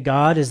telling me that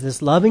God is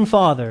this loving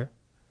father,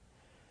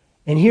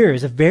 and here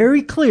is a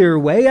very clear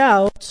way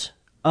out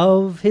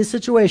of his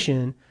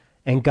situation,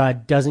 and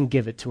God doesn't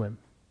give it to him.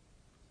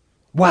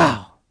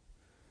 Wow.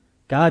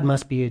 God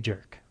must be a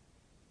jerk.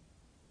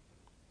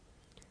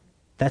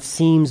 That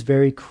seems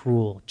very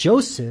cruel.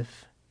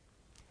 Joseph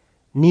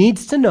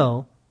needs to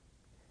know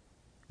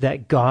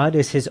that God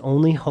is his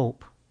only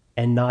hope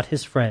and not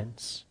his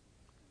friends,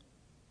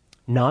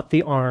 not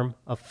the arm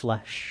of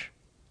flesh.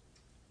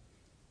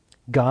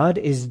 God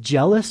is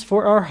jealous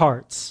for our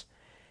hearts.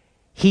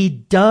 He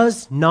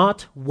does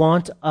not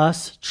want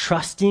us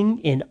trusting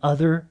in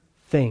other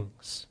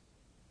things.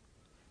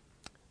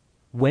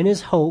 When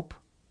is hope?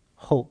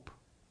 Hope.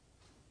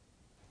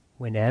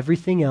 When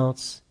everything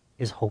else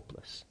is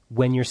hopeless,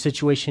 when your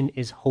situation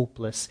is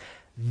hopeless,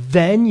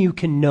 then you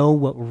can know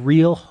what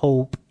real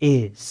hope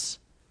is.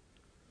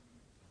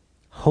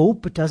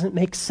 Hope doesn't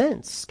make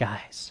sense,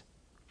 guys.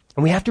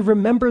 And we have to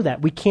remember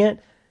that. We can't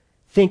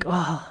think,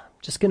 I'm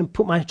just going to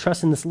put my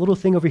trust in this little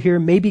thing over here.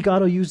 Maybe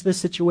God will use this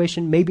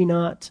situation, maybe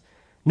not.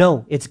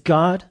 No, it's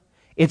God.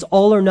 It's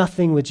all or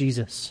nothing with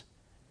Jesus.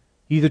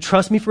 You either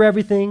trust me for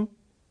everything,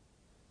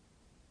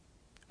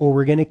 or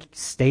we're going to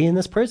stay in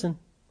this prison.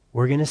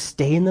 We're going to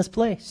stay in this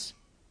place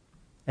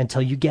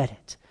until you get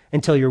it,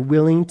 until you're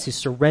willing to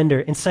surrender.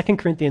 In 2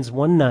 Corinthians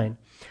 1:9,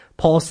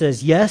 Paul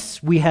says,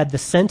 yes, we had the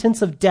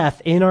sentence of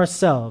death in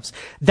ourselves,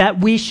 that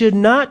we should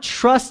not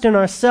trust in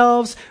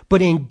ourselves,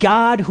 but in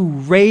God who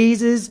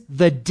raises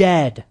the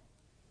dead.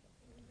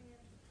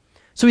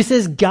 So he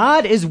says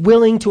God is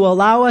willing to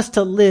allow us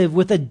to live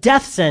with a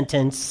death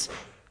sentence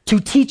to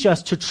teach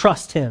us to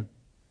trust him.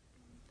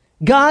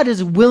 God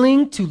is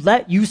willing to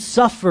let you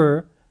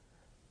suffer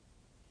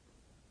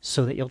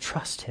so that you'll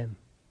trust him.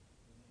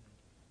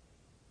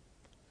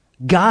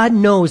 God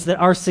knows that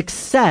our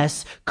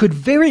success could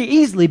very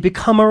easily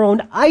become our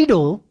own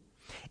idol,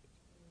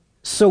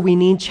 so we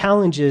need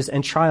challenges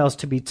and trials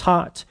to be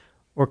taught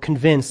or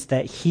convinced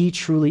that he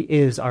truly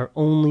is our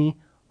only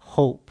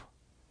hope.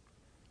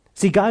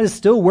 See, God is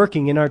still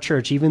working in our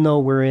church, even though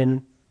we're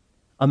in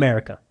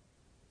America,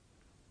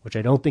 which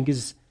I don't think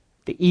is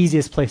the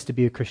easiest place to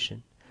be a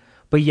Christian.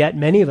 But yet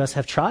many of us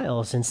have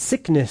trials and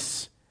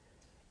sickness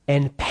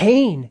and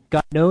pain.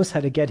 God knows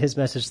how to get his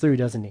message through,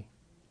 doesn't he?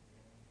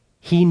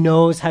 He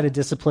knows how to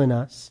discipline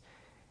us.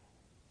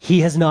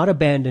 He has not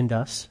abandoned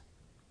us.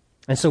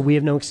 And so we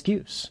have no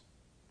excuse.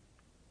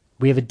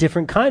 We have a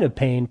different kind of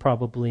pain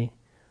probably,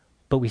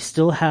 but we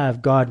still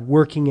have God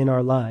working in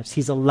our lives.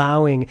 He's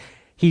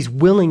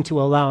willing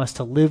to allow us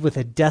to live with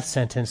a death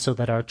sentence so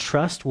that our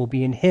trust will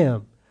be in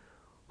him,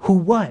 who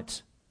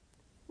what?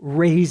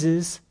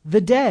 Raises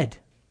the dead.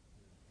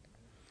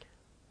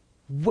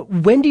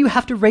 When do you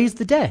have to raise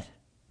the dead?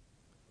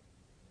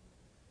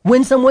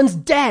 When someone's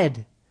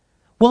dead.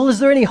 Well, is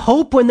there any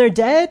hope when they're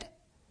dead?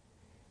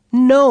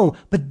 No,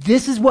 but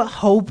this is what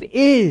hope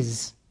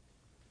is.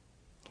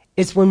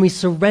 It's when we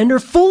surrender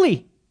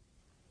fully.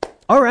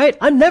 All right,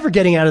 I'm never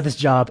getting out of this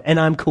job, and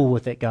I'm cool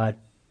with it, God.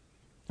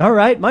 All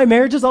right, my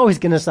marriage is always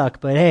going to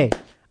suck, but hey,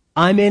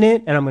 I'm in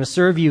it, and I'm going to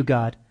serve you,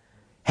 God.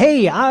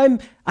 Hey, I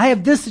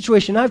have this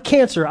situation. I have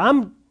cancer.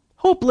 I'm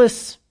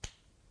hopeless.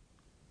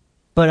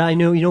 But I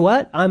know, you know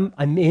what? I'm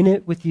in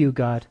it with you,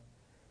 God.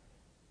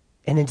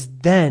 And it's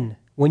then,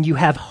 when you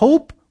have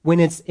hope, when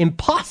it's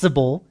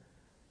impossible,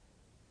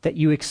 that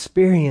you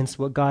experience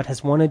what God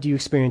has wanted you to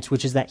experience,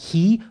 which is that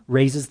he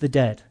raises the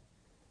dead.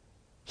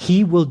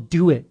 He will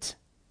do it.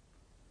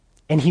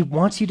 And he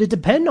wants you to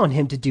depend on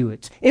him to do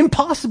it.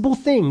 Impossible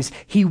things.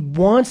 He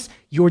wants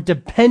your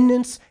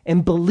dependence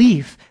and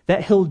belief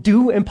that he'll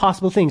do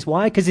impossible things.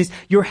 Why? Because he's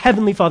your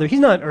heavenly Father. He's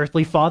not an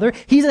earthly Father.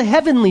 He's a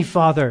heavenly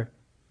Father.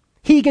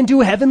 He can do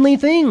heavenly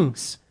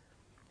things.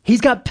 He's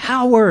got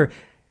power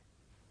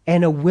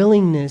and a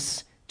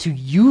willingness to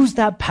use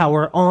that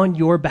power on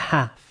your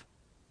behalf.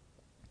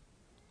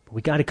 But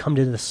we got to come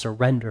to the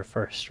surrender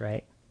first,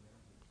 right?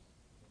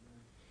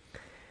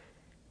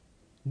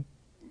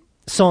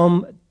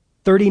 Psalm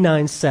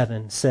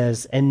 39:7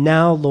 says, "And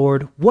now,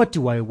 Lord, what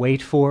do I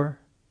wait for?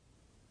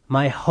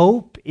 My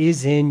hope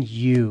is in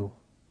you."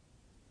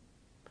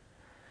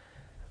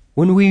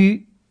 When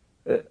we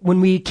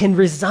can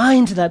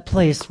resign to that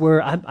place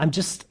where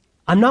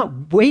I'm not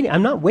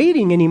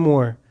waiting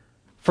anymore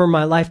for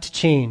my life to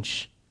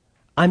change.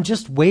 I'm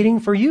just waiting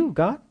for you,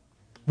 God.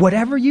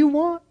 Whatever you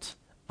want,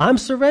 I'm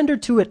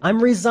surrendered to it.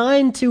 I'm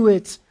resigned to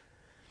it.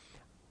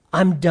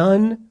 I'm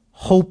done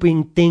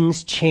hoping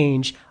things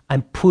change.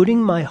 I'm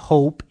putting my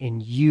hope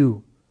in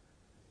you,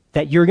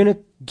 that you're going to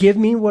give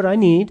me what I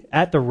need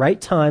at the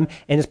right time,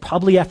 and it's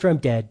probably after I'm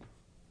dead.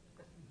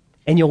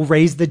 And you'll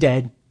raise the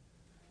dead.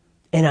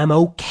 And I'm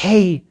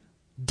okay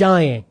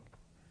dying.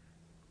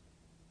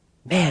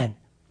 Man,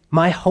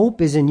 my hope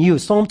is in you.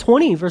 Psalm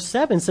 20, verse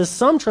 7 says,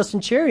 "Some trust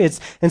in chariots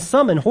and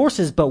some in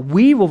horses, but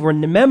we will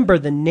remember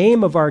the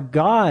name of our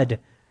God."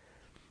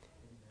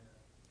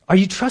 Are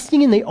you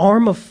trusting in the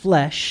arm of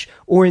flesh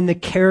or in the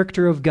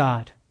character of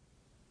God?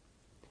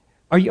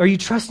 Are you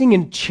trusting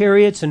in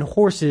chariots and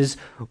horses,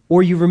 or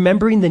are you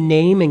remembering the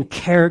name and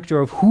character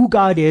of who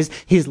God is,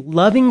 his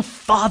loving,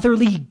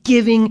 fatherly,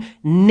 giving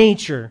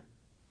nature?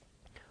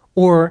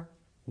 Or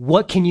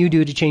what can you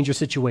do to change your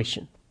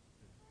situation?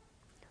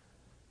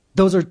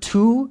 Those are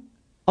two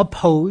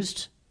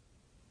opposed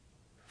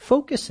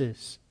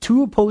focuses,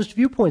 two opposed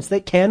viewpoints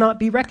that cannot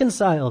be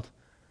reconciled.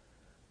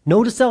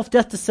 No to self,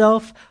 death to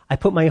self. I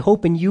put my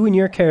hope in you and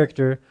your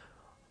character,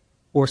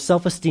 or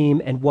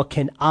self-esteem and what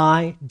can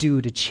I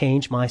do to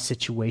change my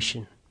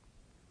situation?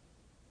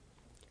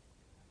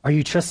 Are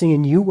you trusting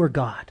in you or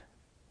God?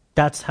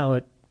 That's how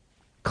it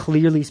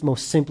clearly,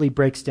 most simply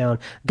breaks down.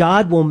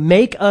 God will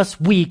make us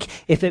weak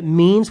if it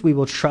means we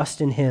will trust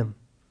in him.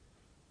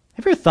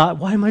 Have you ever thought,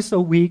 why am I so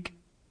weak?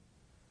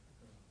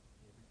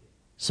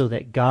 So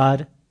that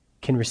God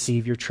can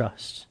receive your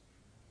trust.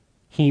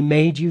 He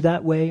made you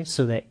that way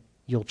so that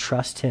you'll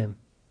trust him.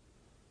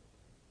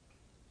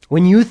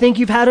 When you think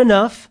you've had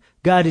enough,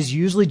 God is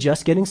usually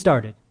just getting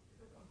started.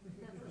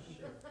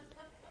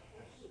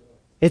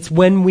 It's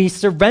when we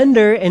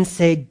surrender and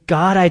say,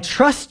 God, I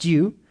trust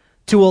you,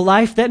 to a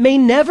life that may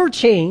never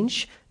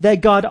change,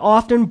 that God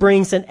often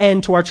brings an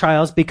end to our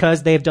trials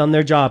because they've done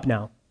their job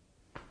now.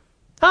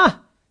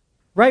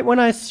 Right when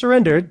I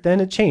surrendered, then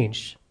it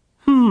changed.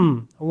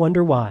 I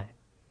wonder why.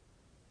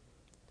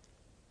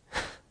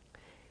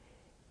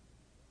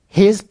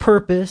 His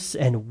purpose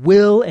and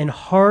will and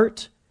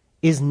heart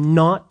is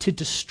not to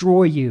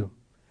destroy you.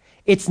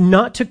 It's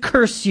not to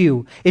curse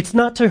you. It's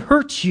not to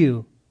hurt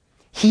you.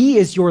 He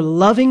is your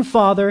loving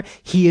Father.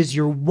 He is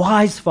your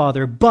wise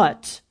Father.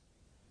 But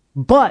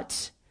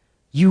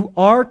you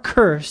are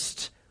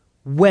cursed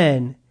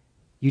when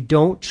you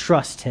don't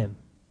trust him.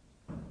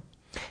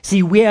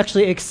 See, we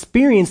actually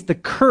experience the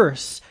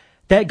curse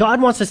that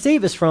God wants to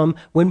save us from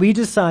when we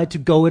decide to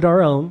go it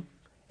our own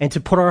and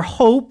to put our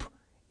hope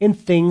in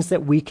things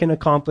that we can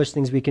accomplish,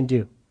 things we can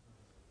do.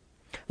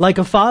 Like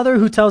a father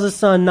who tells his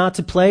son not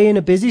to play in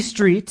a busy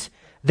street,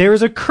 there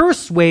is a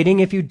curse waiting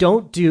if you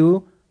don't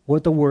do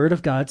what the Word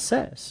of God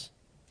says.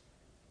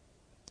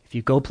 If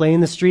you go play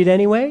in the street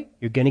anyway,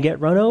 you're going to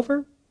get run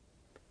over.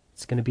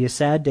 It's going to be a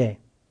sad day.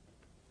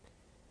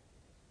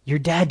 Your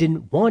dad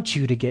didn't want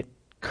you to get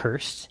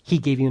cursed. He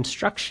gave you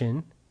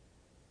instruction,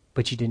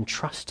 but you didn't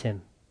trust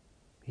him.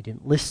 You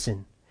didn't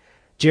listen.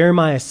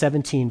 Jeremiah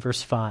 17,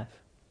 verse 5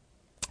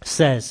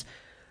 says,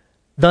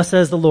 "Thus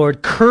says the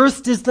Lord,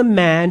 cursed is the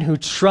man who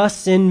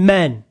trusts in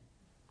men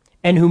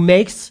and who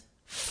makes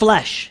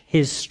flesh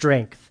his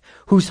strength,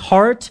 whose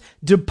heart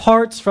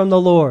departs from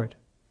the Lord.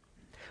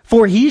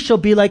 For he shall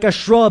be like a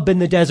shrub in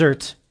the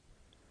desert,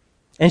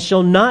 and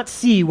shall not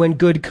see when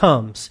good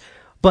comes,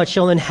 but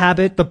shall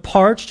inhabit the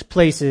parched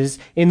places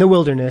in the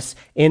wilderness,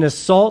 in a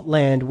salt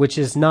land which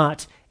is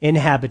not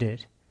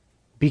inhabited."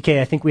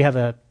 BK, I think we have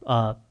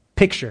a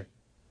picture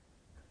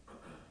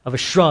of a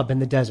shrub in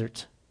the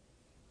desert.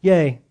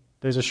 Yay,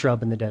 there's a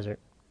shrub in the desert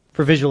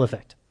for visual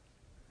effect.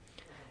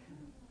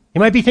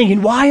 You might be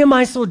thinking, why am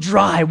I so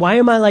dry? Why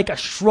am I like a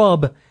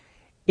shrub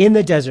in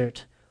the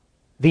desert?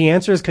 The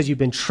answer is because you've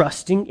been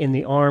trusting in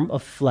the arm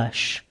of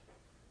flesh.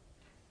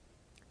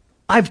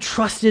 I've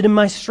trusted in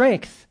my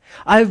strength.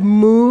 I've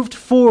moved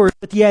forward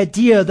with the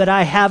idea that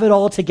I have it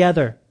all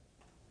together.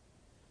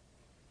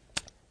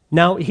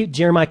 Now,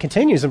 Jeremiah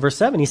continues in verse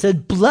 7. He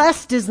said,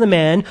 "Blessed is the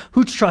man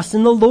who trusts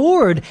in the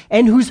Lord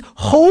and whose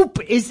hope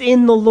is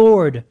in the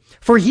Lord.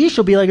 For he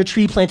shall be like a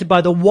tree planted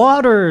by the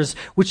waters,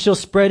 which shall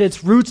spread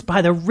its roots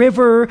by the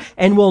river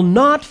and will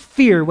not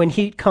fear when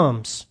heat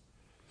comes.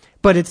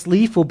 But its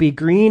leaf will be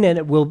green, and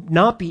it will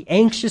not be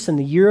anxious in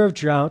the year of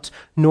drought,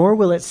 nor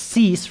will it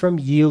cease from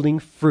yielding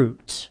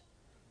fruit."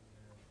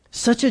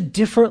 Such a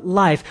different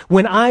life.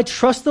 When I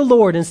trust the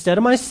Lord instead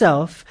of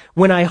myself,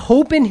 when I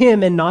hope in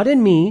him and not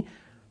in me,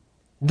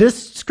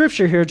 this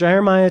scripture here,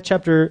 Jeremiah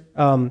chapter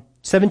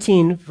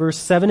 17, verse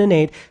 7 and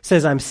 8,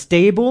 says, I'm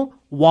stable,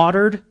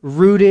 watered,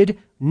 rooted,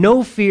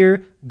 no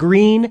fear,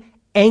 green,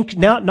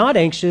 not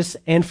anxious,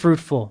 and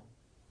fruitful.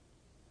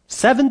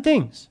 7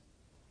 things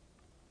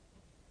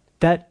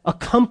that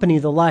accompany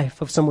the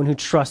life of someone who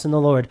trusts in the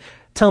Lord.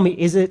 Tell me,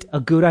 is it a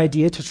good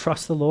idea to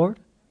trust the Lord?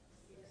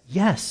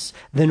 Yes.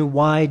 Then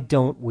why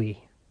don't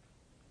we?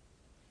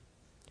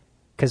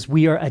 Because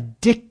we are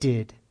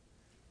addicted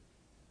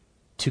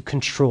to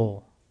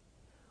control.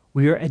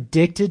 We are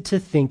addicted to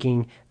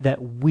thinking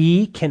that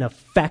we can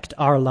affect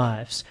our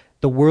lives.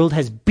 The world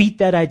has beat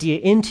that idea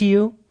into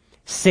you.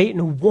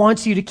 Satan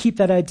wants you to keep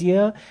that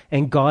idea,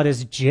 and God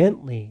is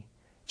gently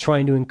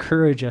trying to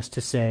encourage us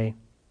to say,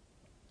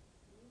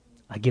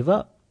 I give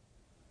up.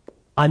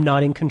 I'm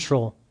not in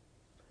control.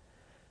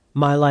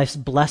 My life's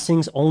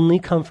blessings only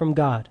come from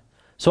God.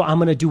 So I'm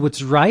going to do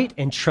what's right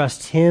and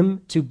trust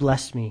him to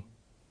bless me.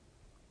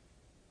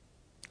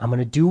 I'm going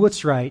to do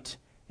what's right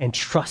and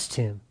trust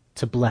him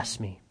to bless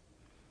me.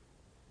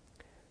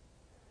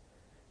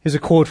 Here's a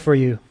quote for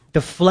you.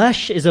 The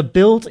flesh is a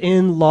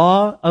built-in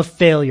law of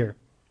failure.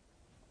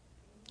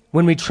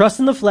 When we trust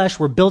in the flesh,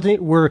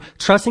 we're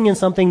trusting in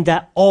something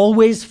that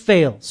always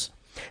fails,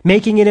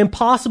 making it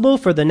impossible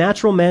for the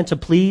natural man to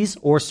please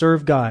or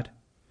serve God.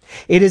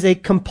 It is a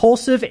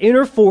compulsive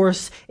inner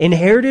force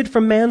inherited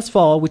from man's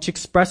fall, which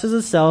expresses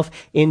itself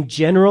in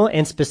general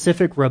and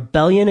specific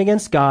rebellion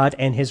against God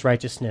and his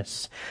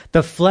righteousness.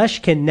 The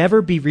flesh can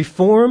never be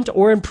reformed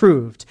or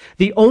improved.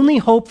 The only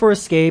hope for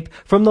escape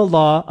from the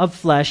law of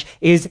flesh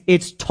is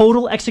its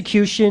total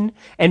execution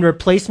and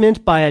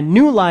replacement by a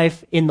new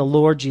life in the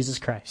Lord Jesus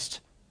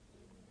Christ.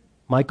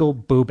 Michael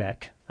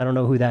Bubeck. I don't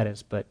know who that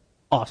is, but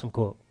awesome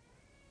quote.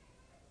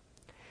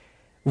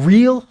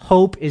 Real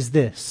hope is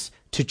this: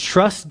 to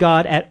trust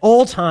God at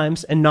all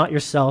times and not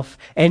yourself,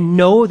 and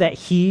know that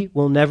he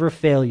will never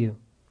fail you.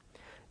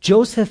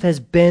 Joseph has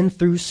been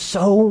through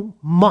so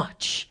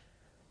much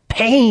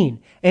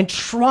pain and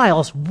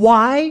trials.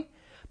 Why?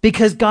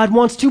 Because God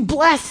wants to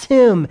bless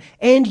him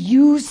and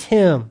use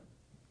him.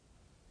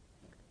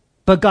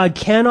 But God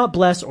cannot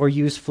bless or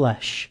use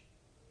flesh.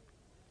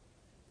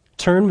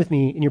 turn with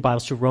me in your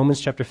Bibles to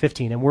Romans chapter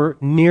 15, and we're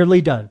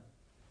nearly done.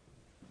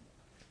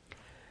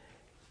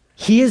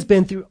 He has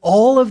been through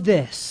all of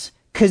this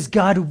because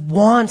God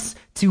wants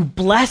to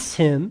bless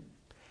him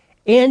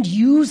and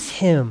use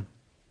him.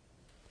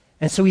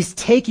 And so he's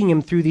taking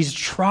him through these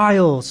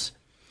trials.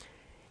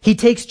 He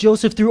takes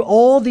Joseph through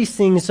all these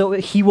things so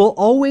he will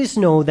always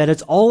know that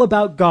it's all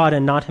about God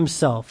and not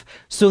himself,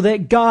 so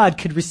that God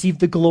could receive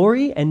the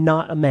glory and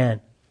not a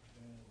man.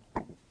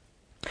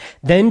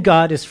 Then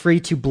God is free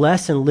to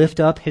bless and lift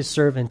up his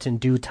servant in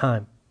due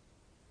time.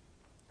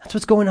 That's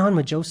what's going on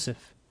with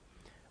Joseph.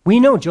 We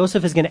know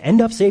Joseph is going to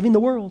end up saving the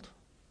world.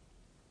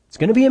 It's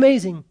going to be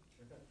amazing.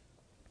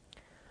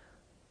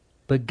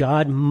 But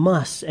God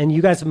must, and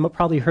you guys have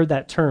probably heard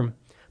that term,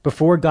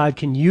 before God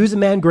can use a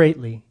man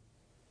greatly,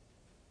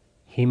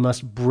 he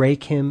must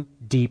break him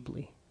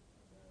deeply.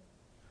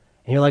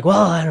 And you're like,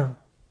 well,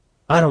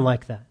 I don't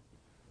like that.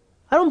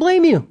 I don't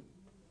blame you.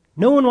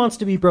 No one wants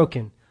to be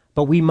broken,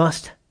 but we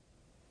must.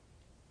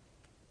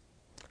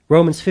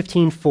 Romans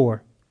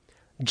 15:4.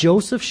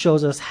 Joseph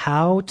shows us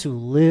how to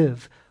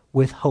live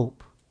with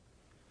hope.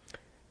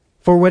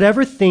 For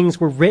whatever things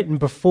were written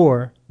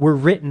before were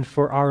written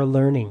for our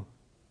learning,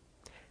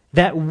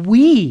 that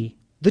we,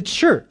 the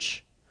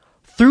church,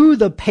 through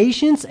the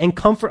patience and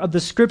comfort of the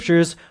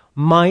scriptures,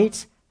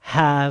 might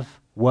have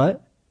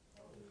what?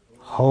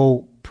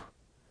 Hope.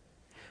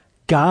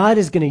 God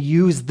is going to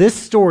use this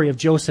story of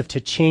Joseph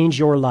to change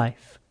your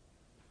life.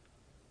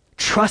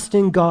 Trust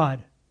in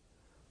God.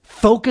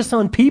 Focus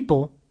on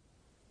people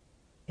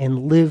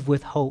and live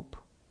with hope.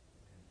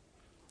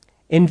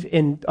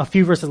 In a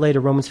few verses later,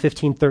 Romans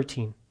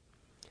 15:13,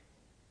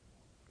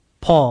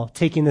 Paul,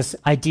 taking this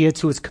idea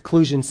to its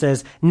conclusion,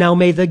 says, "Now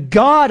may the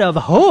God of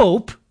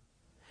hope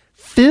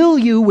fill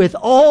you with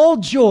all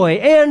joy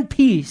and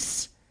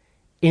peace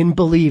in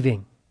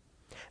believing,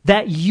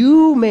 that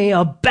you may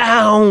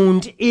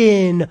abound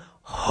in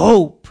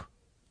hope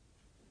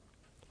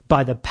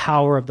by the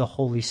power of the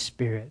Holy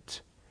Spirit."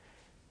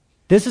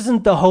 This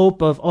isn't the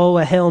hope of,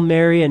 a Hail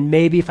Mary, and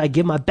maybe if I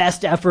give my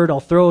best effort,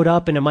 I'll throw it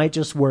up and it might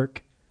just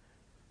work.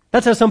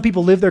 That's how some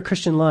people live their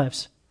Christian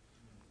lives.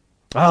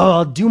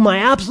 I'll do my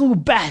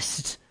absolute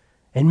best,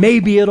 and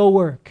maybe it'll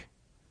work.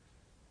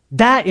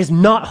 That is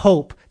not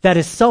hope. That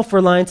is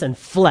self-reliance and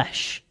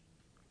flesh.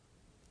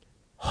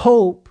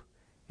 Hope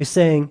is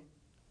saying,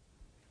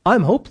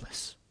 I'm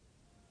hopeless.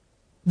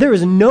 There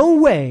is no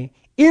way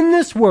in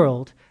this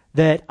world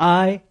that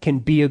I can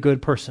be a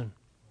good person,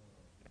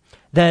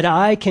 that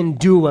I can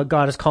do what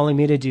God is calling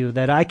me to do,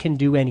 that I can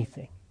do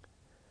anything.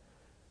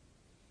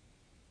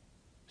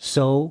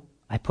 So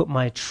I put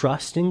my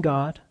trust in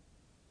God,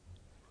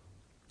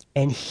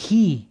 and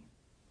he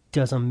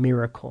does a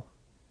miracle.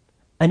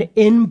 An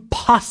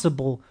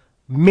impossible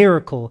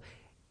miracle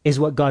is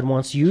what God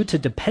wants you to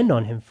depend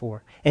on him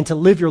for and to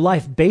live your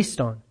life based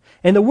on.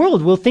 And the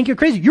world will think you're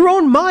crazy. Your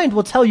own mind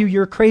will tell you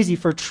you're crazy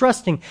for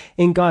trusting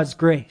in God's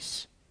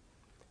grace,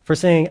 for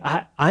saying,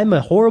 I'm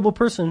a horrible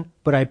person,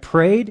 but I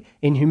prayed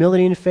in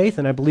humility and faith,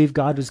 and I believe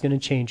God was going to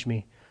change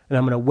me, and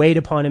I'm going to wait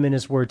upon him in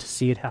his word to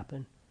see it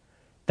happen.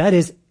 That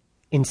is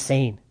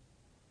insane.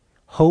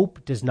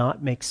 Hope does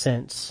not make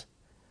sense,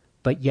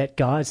 but yet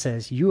God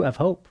says, you have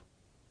hope.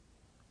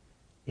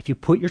 If you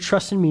put your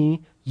trust in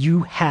me,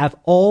 you have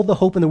all the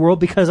hope in the world,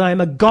 because I am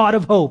a God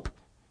of hope.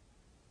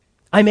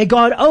 I'm a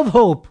God of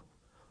hope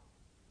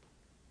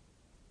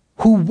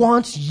who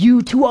wants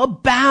you to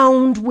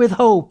abound with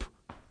hope.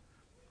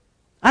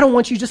 I don't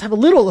want you to just have a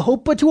little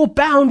hope, but to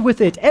abound with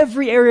it,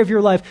 every area of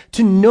your life,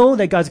 to know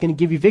that God's going to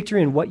give you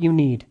victory in what you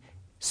need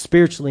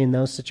spiritually in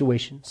those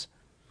situations,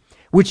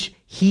 which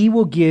he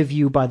will give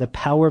you by the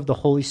power of the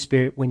Holy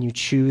Spirit when you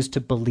choose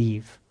to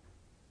believe.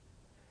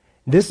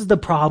 This is the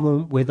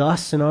problem with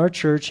us in our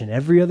church and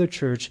every other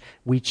church.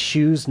 We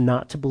choose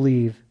not to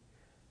believe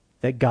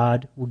that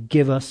God will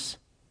give us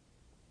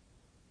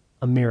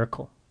a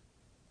miracle.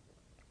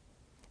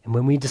 And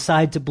when we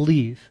decide to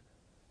believe,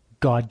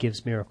 God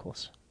gives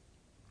miracles,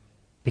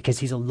 because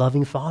he's a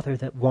loving Father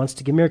that wants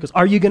to give miracles.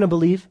 Are you going to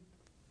believe?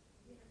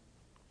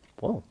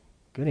 Whoa,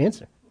 good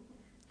answer.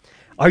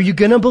 Are you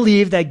going to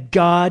believe that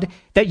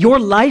that your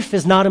life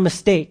is not a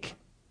mistake?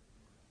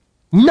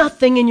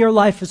 Nothing in your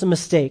life is a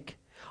mistake.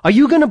 Are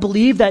you going to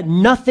believe that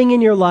nothing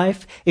in your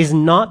life is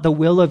not the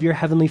will of your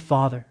Heavenly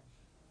Father?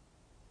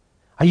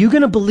 Are you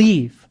going to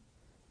believe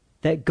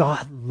that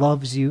God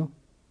loves you?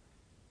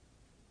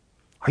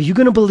 Are you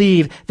going to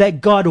believe that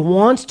God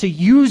wants to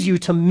use you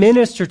to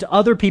minister to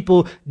other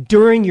people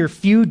during your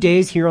few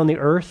days here on the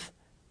earth?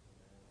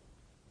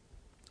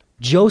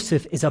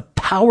 Joseph is a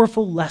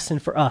powerful lesson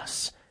for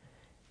us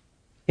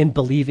in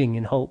believing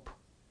in hope.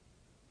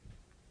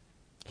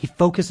 He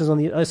focuses on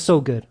the,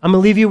 so good. I'm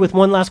going to leave you with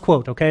one last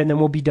quote, okay, and then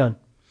we'll be done.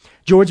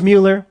 George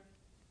Mueller,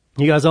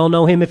 you guys all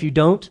know him. If you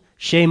don't,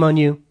 shame on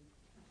you.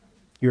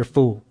 You're a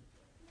fool.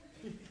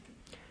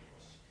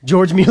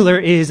 George Mueller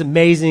is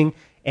amazing,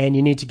 and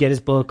you need to get his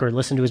book or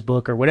listen to his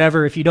book or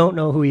whatever. If you don't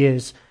know who he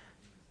is,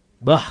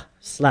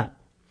 slap.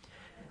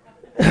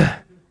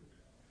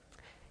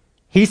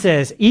 He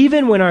says,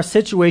 even when our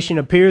situation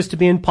appears to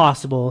be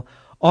impossible,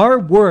 our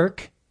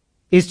work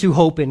is to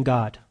hope in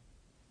God.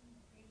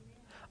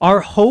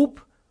 Our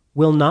hope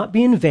will not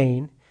be in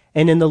vain,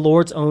 and in the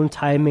Lord's own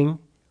timing,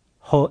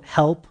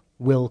 help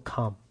will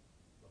come.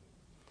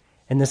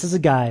 And this is a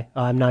guy,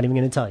 I'm not even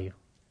going to tell you.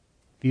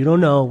 If you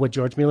don't know what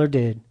George Mueller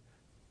did,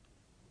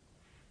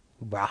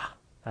 I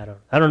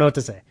don't know what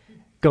to say.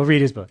 Go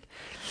read his book.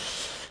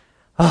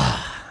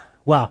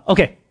 Wow.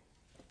 Okay.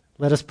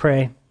 Let us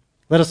pray.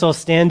 Let us all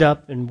stand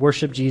up and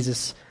worship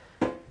Jesus.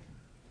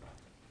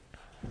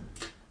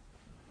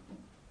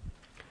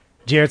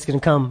 Jared's going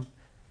to come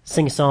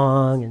sing a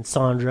song, and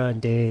Sandra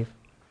and Dave.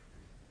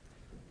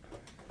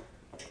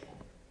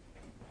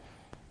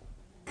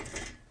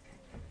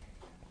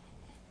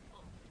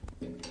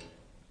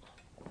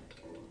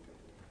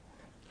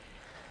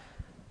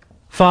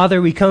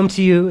 Father, we come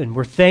to you, and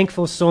we're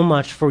thankful so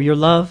much for your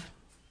love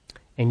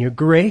and your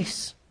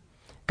grace.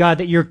 God,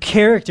 that your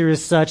character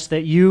is such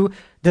that you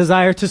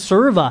desire to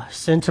serve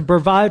us and to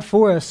provide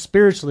for us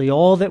spiritually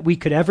all that we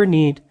could ever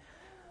need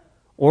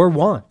or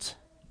want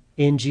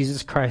in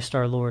Jesus Christ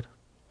our Lord.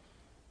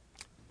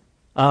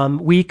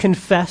 We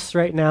confess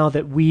right now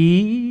that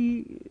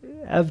we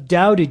have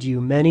doubted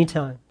you many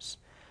times.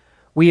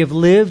 We have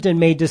lived and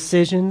made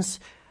decisions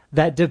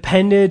that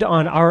depended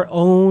on our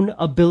own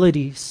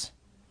abilities,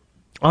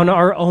 on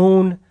our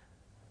own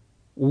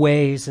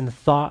ways and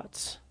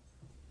thoughts.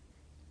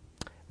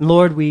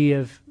 Lord, we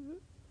have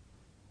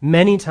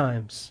many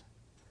times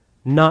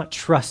not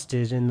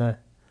trusted in the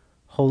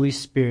Holy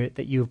Spirit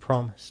that you have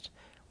promised.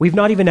 We've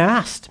not even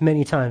asked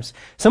many times.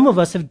 Some of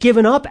us have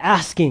given up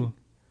asking.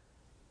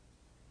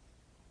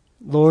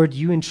 Lord,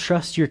 you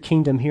entrust your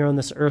kingdom here on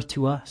this earth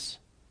to us.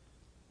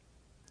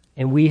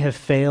 And we have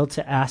failed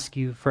to ask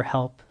you for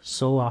help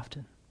so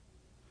often.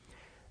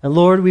 And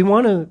Lord, we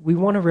want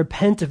to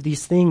repent of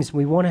these things.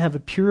 We want to have a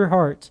pure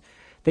heart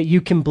that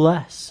you can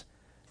bless,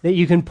 that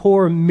you can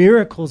pour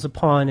miracles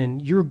upon,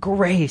 and your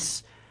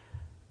grace.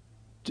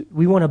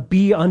 We want to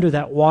be under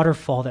that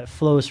waterfall that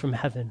flows from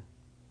heaven.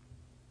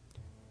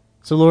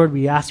 So Lord,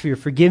 we ask for your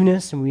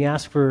forgiveness, and we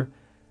ask for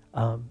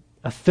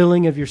a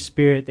filling of your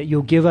Spirit, that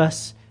you'll give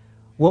us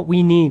what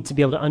we need to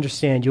be able to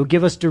understand. You'll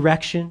give us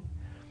direction.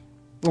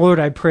 Lord,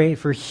 I pray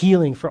for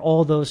healing for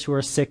all those who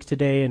are sick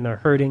today and are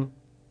hurting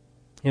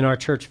in our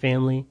church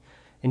family,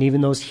 and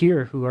even those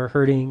here who are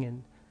hurting.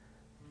 And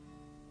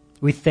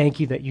we thank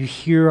you that you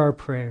hear our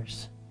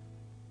prayers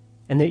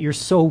and that you're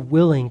so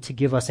willing to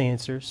give us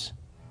answers.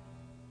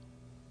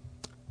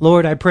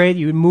 Lord, I pray that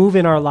you would move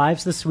in our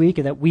lives this week,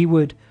 and that we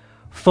would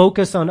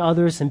focus on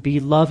others and be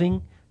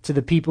loving to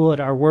the people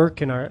at our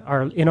work and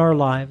in our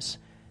lives,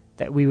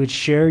 that we would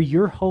share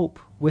your hope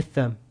with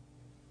them,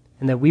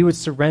 and that we would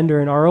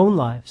surrender in our own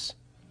lives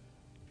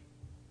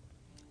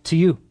to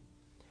you.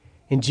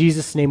 In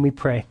Jesus' name we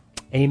pray.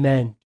 Amen.